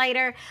feels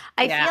lighter.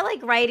 I feel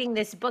like writing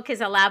this book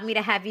has allowed me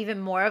to have even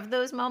more of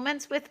those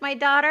moments with my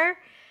daughter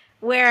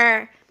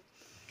where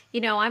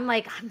I'm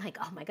like,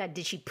 oh my God,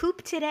 did she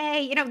poop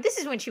today? This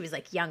is when she was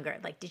like younger.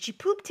 Like, did she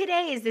poop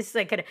today? Is this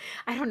like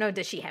I don't know,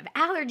 does she have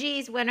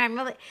allergies?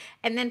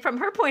 And then from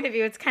her point of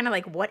view, it's kind of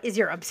like, what is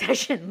your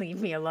obsession?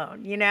 Leave me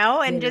alone,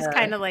 and just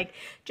kind of like,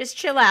 just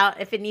chill out.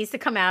 If it needs to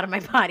come out of my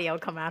body, it'll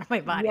come out of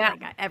my body. Yeah.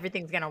 Like,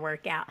 everything's going to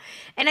work out.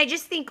 And I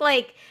just think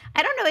like,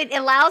 I don't know, it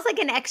allows like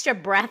an extra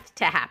breath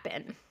to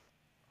happen.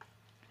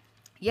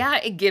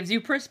 Yeah, it gives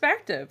you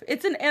perspective.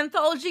 It's an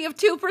anthology of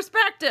two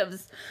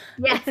perspectives.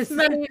 Yes.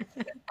 And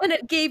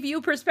it gave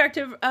you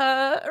perspective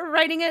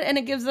writing it, and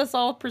it gives us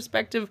all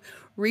perspective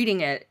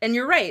reading it. And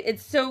you're right.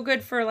 It's so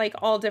good for like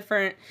all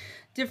different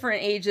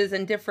ages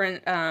and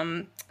different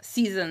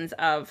seasons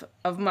of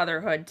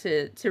motherhood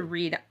to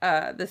read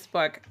this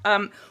book.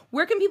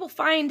 Where can people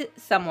find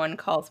Someone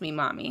Calls Me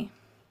Mommy?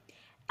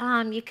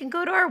 You can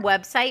go to our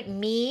website,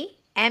 me-mommy,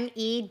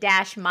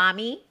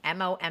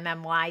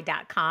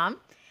 MOMMY.com.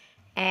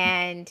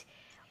 And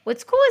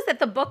what's cool is that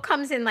the book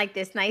comes in like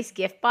this nice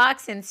gift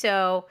box. And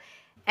so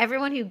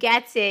everyone who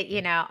gets it,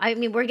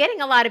 we're getting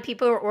a lot of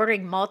people who are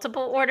ordering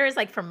multiple orders,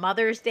 like for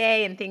Mother's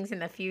Day and things in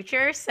the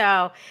future.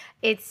 So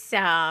it's,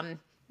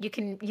 you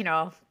can,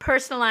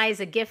 personalize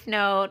a gift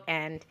note,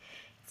 and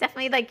it's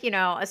definitely like,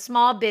 a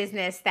small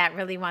business that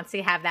really wants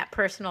to have that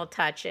personal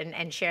touch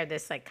and share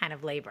this like kind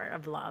of labor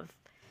of love.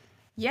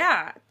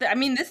 Yeah.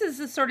 This is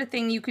the sort of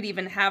thing you could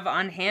even have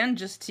on hand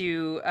just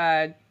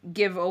to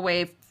give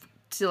away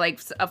to like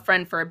a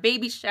friend for a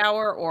baby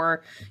shower,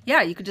 or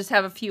you could just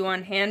have a few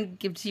on hand,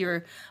 give to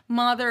your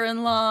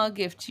mother-in-law,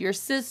 give to your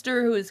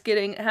sister who's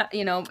getting,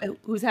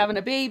 who's having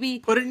a baby.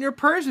 Put it in your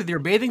purse with your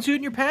bathing suit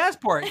and your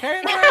passport. Carry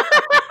it around.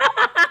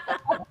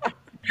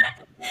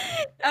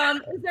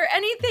 Is there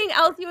anything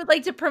else you would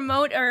like to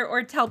promote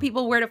or tell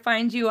people where to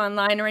find you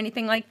online or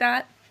anything like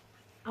that?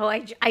 Oh,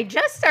 I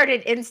just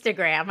started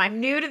Instagram.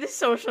 I'm new to the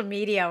social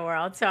media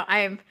world, so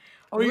I'm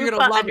you're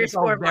gonna love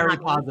yourself, very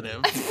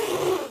positive.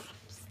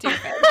 Stupid.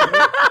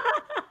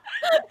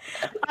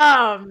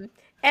 And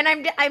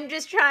I'm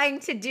just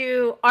trying to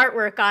do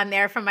artwork on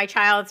there from my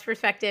child's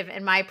perspective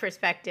and my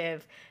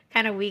perspective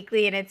kind of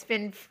weekly, and it's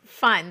been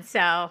fun.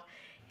 So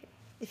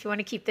if you want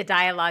to keep the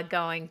dialogue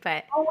going,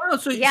 but I'm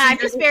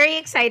just very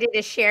excited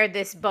to share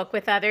this book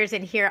with others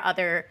and hear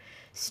other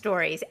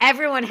stories.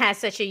 Everyone has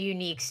such a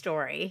unique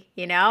story,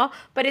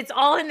 but it's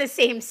all in the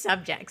same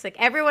subjects. Like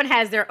everyone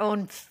has their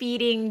own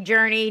feeding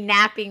journey,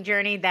 napping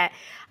journey that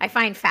I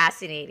find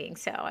fascinating.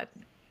 So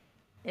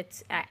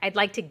I'd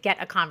like to get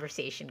a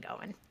conversation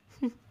going.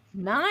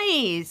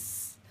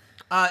 Nice.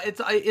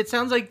 It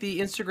sounds like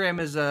the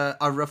Instagram is a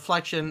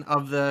reflection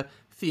of the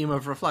theme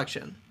of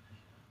reflection.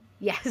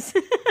 Yes.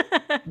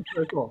 That's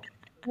really cool.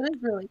 That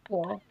is really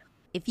cool.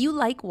 If you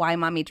like Why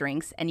Mommy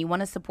Drinks and you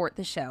want to support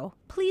the show,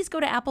 please go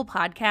to Apple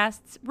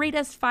Podcasts, rate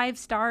us 5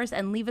 stars,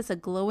 and leave us a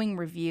glowing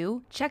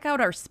review. Check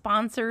out our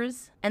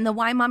sponsors and the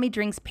Why Mommy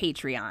Drinks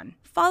Patreon.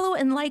 Follow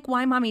and like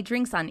Why Mommy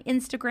Drinks on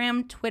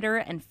Instagram, Twitter,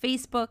 and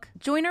Facebook.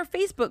 Join our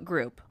Facebook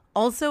group.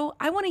 Also,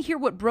 I want to hear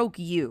what broke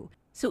you,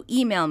 so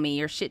email me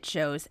your shit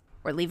shows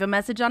or leave a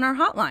message on our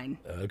hotline.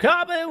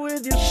 Call me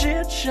with your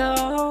shit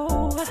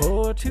show.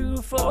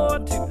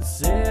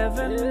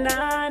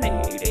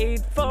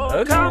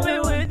 424-279-8842. Call me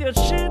with your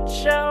shit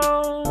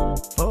show.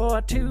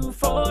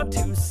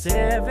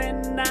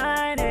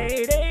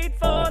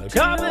 424-279-8842.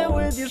 Call me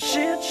with your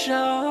shit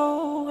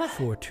show.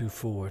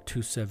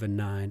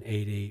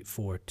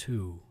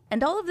 424-279-8842.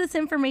 And all of this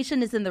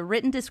information is in the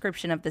written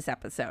description of this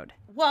episode.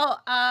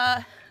 Well,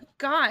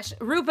 gosh,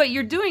 Rupa,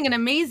 you're doing an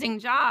amazing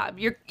job.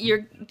 You're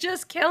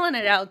just killing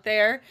it out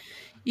there.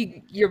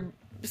 You're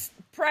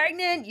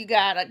pregnant, you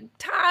got a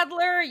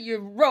toddler, you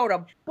wrote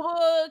a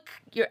book,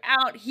 you're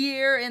out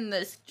here in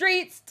the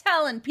streets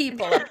telling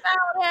people about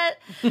it.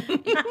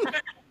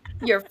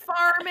 You're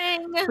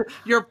farming.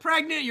 You're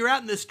pregnant, you're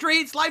out in the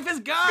streets, life is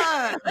good.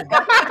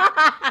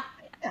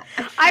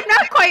 I'm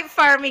not quite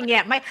farming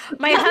yet. My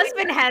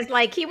husband has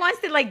he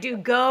wants to do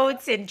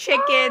goats and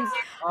chickens.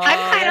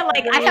 I'm kind of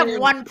I have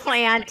one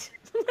plant.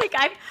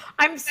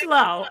 I'm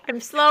slow.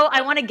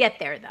 I want to get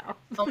there though.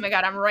 Oh my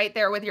God, I'm right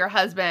there with your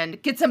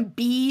husband. Get some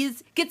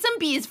bees. Get some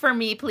bees for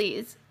me,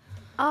 please.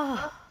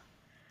 Oh,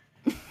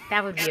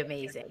 that would be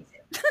amazing.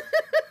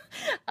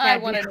 I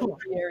want to know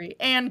dairy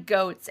and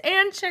goats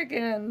and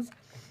chickens.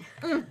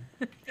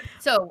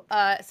 So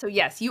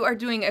yes, you are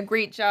doing a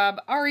great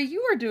job. Ari,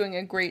 you are doing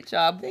a great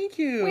job. Thank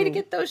you. Way to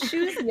get those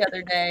shoes the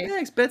other day.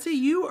 Thanks, Betsy.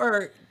 You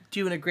are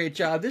doing a great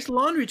job. This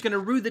laundry's going to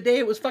rue the day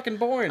it was fucking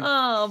born.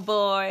 Oh,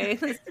 boy.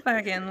 This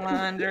fucking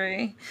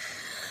laundry.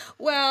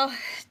 Well,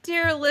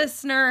 dear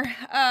listener,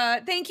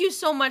 thank you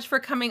so much for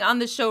coming on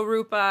the show,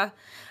 Rupa.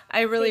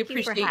 I really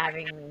appreciate you for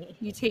having me.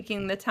 You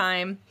taking the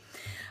time.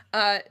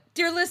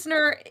 Dear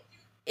listener,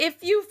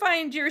 if you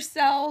find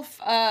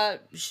yourself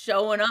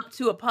showing up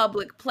to a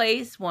public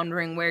place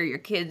wondering where your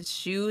kids'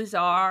 shoes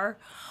are,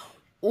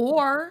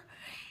 or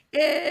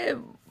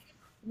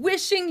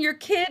wishing your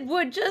kid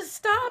would just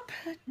stop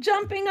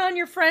jumping on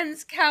your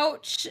friend's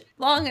couch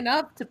long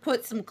enough to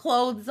put some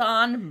clothes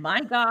on, my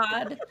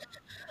God.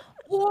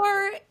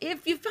 Or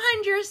if you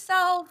find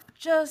yourself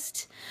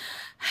just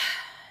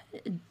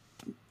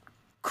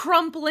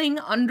crumpling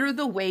under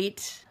the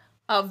weight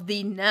of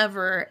the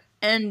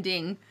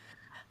never-ending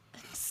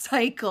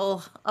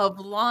cycle of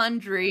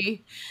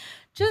laundry,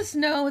 just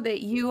know that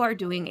you are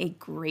doing a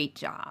great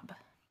job.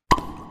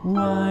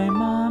 Why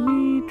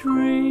Mommy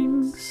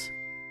Drinks.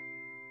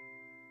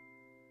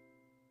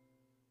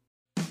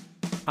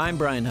 I'm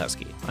Brian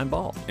Husky. I'm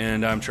bald.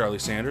 And I'm Charlie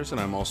Sanders,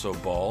 and I'm also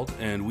bald.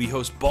 And we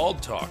host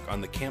Bald Talk on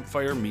the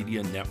Campfire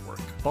Media Network.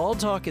 Bald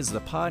Talk is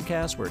the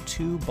podcast where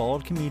two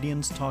bald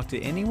comedians talk to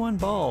anyone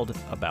bald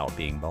about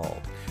being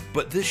bald.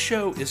 But this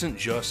show isn't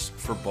just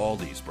for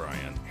baldies,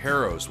 Brian.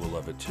 Harrows will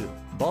love it too.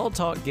 Bald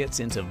Talk gets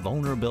into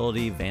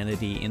vulnerability,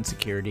 vanity,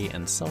 insecurity,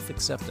 and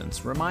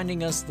self-acceptance,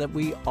 reminding us that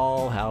we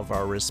all have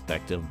our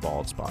respective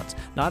bald spots.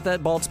 Not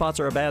that bald spots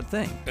are a bad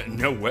thing.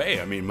 No way.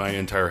 I mean, my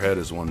entire head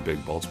is one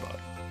big bald spot.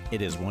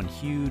 It is one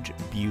huge,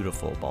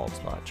 beautiful bald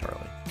spot, Charlie.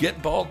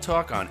 Get Bald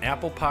Talk on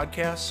Apple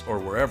Podcasts or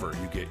wherever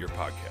you get your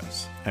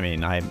podcasts. I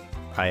mean, I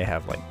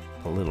have like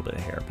a little bit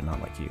of hair, but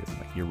not like you.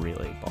 Like, you're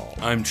really bald.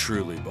 I'm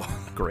truly bald.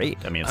 Great.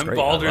 I mean, it's I'm great.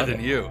 balder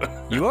than you.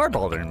 You are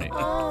balder than me.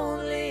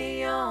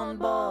 Only on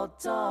Bald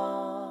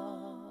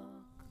Talk.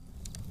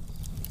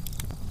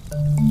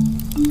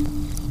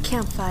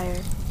 Campfire.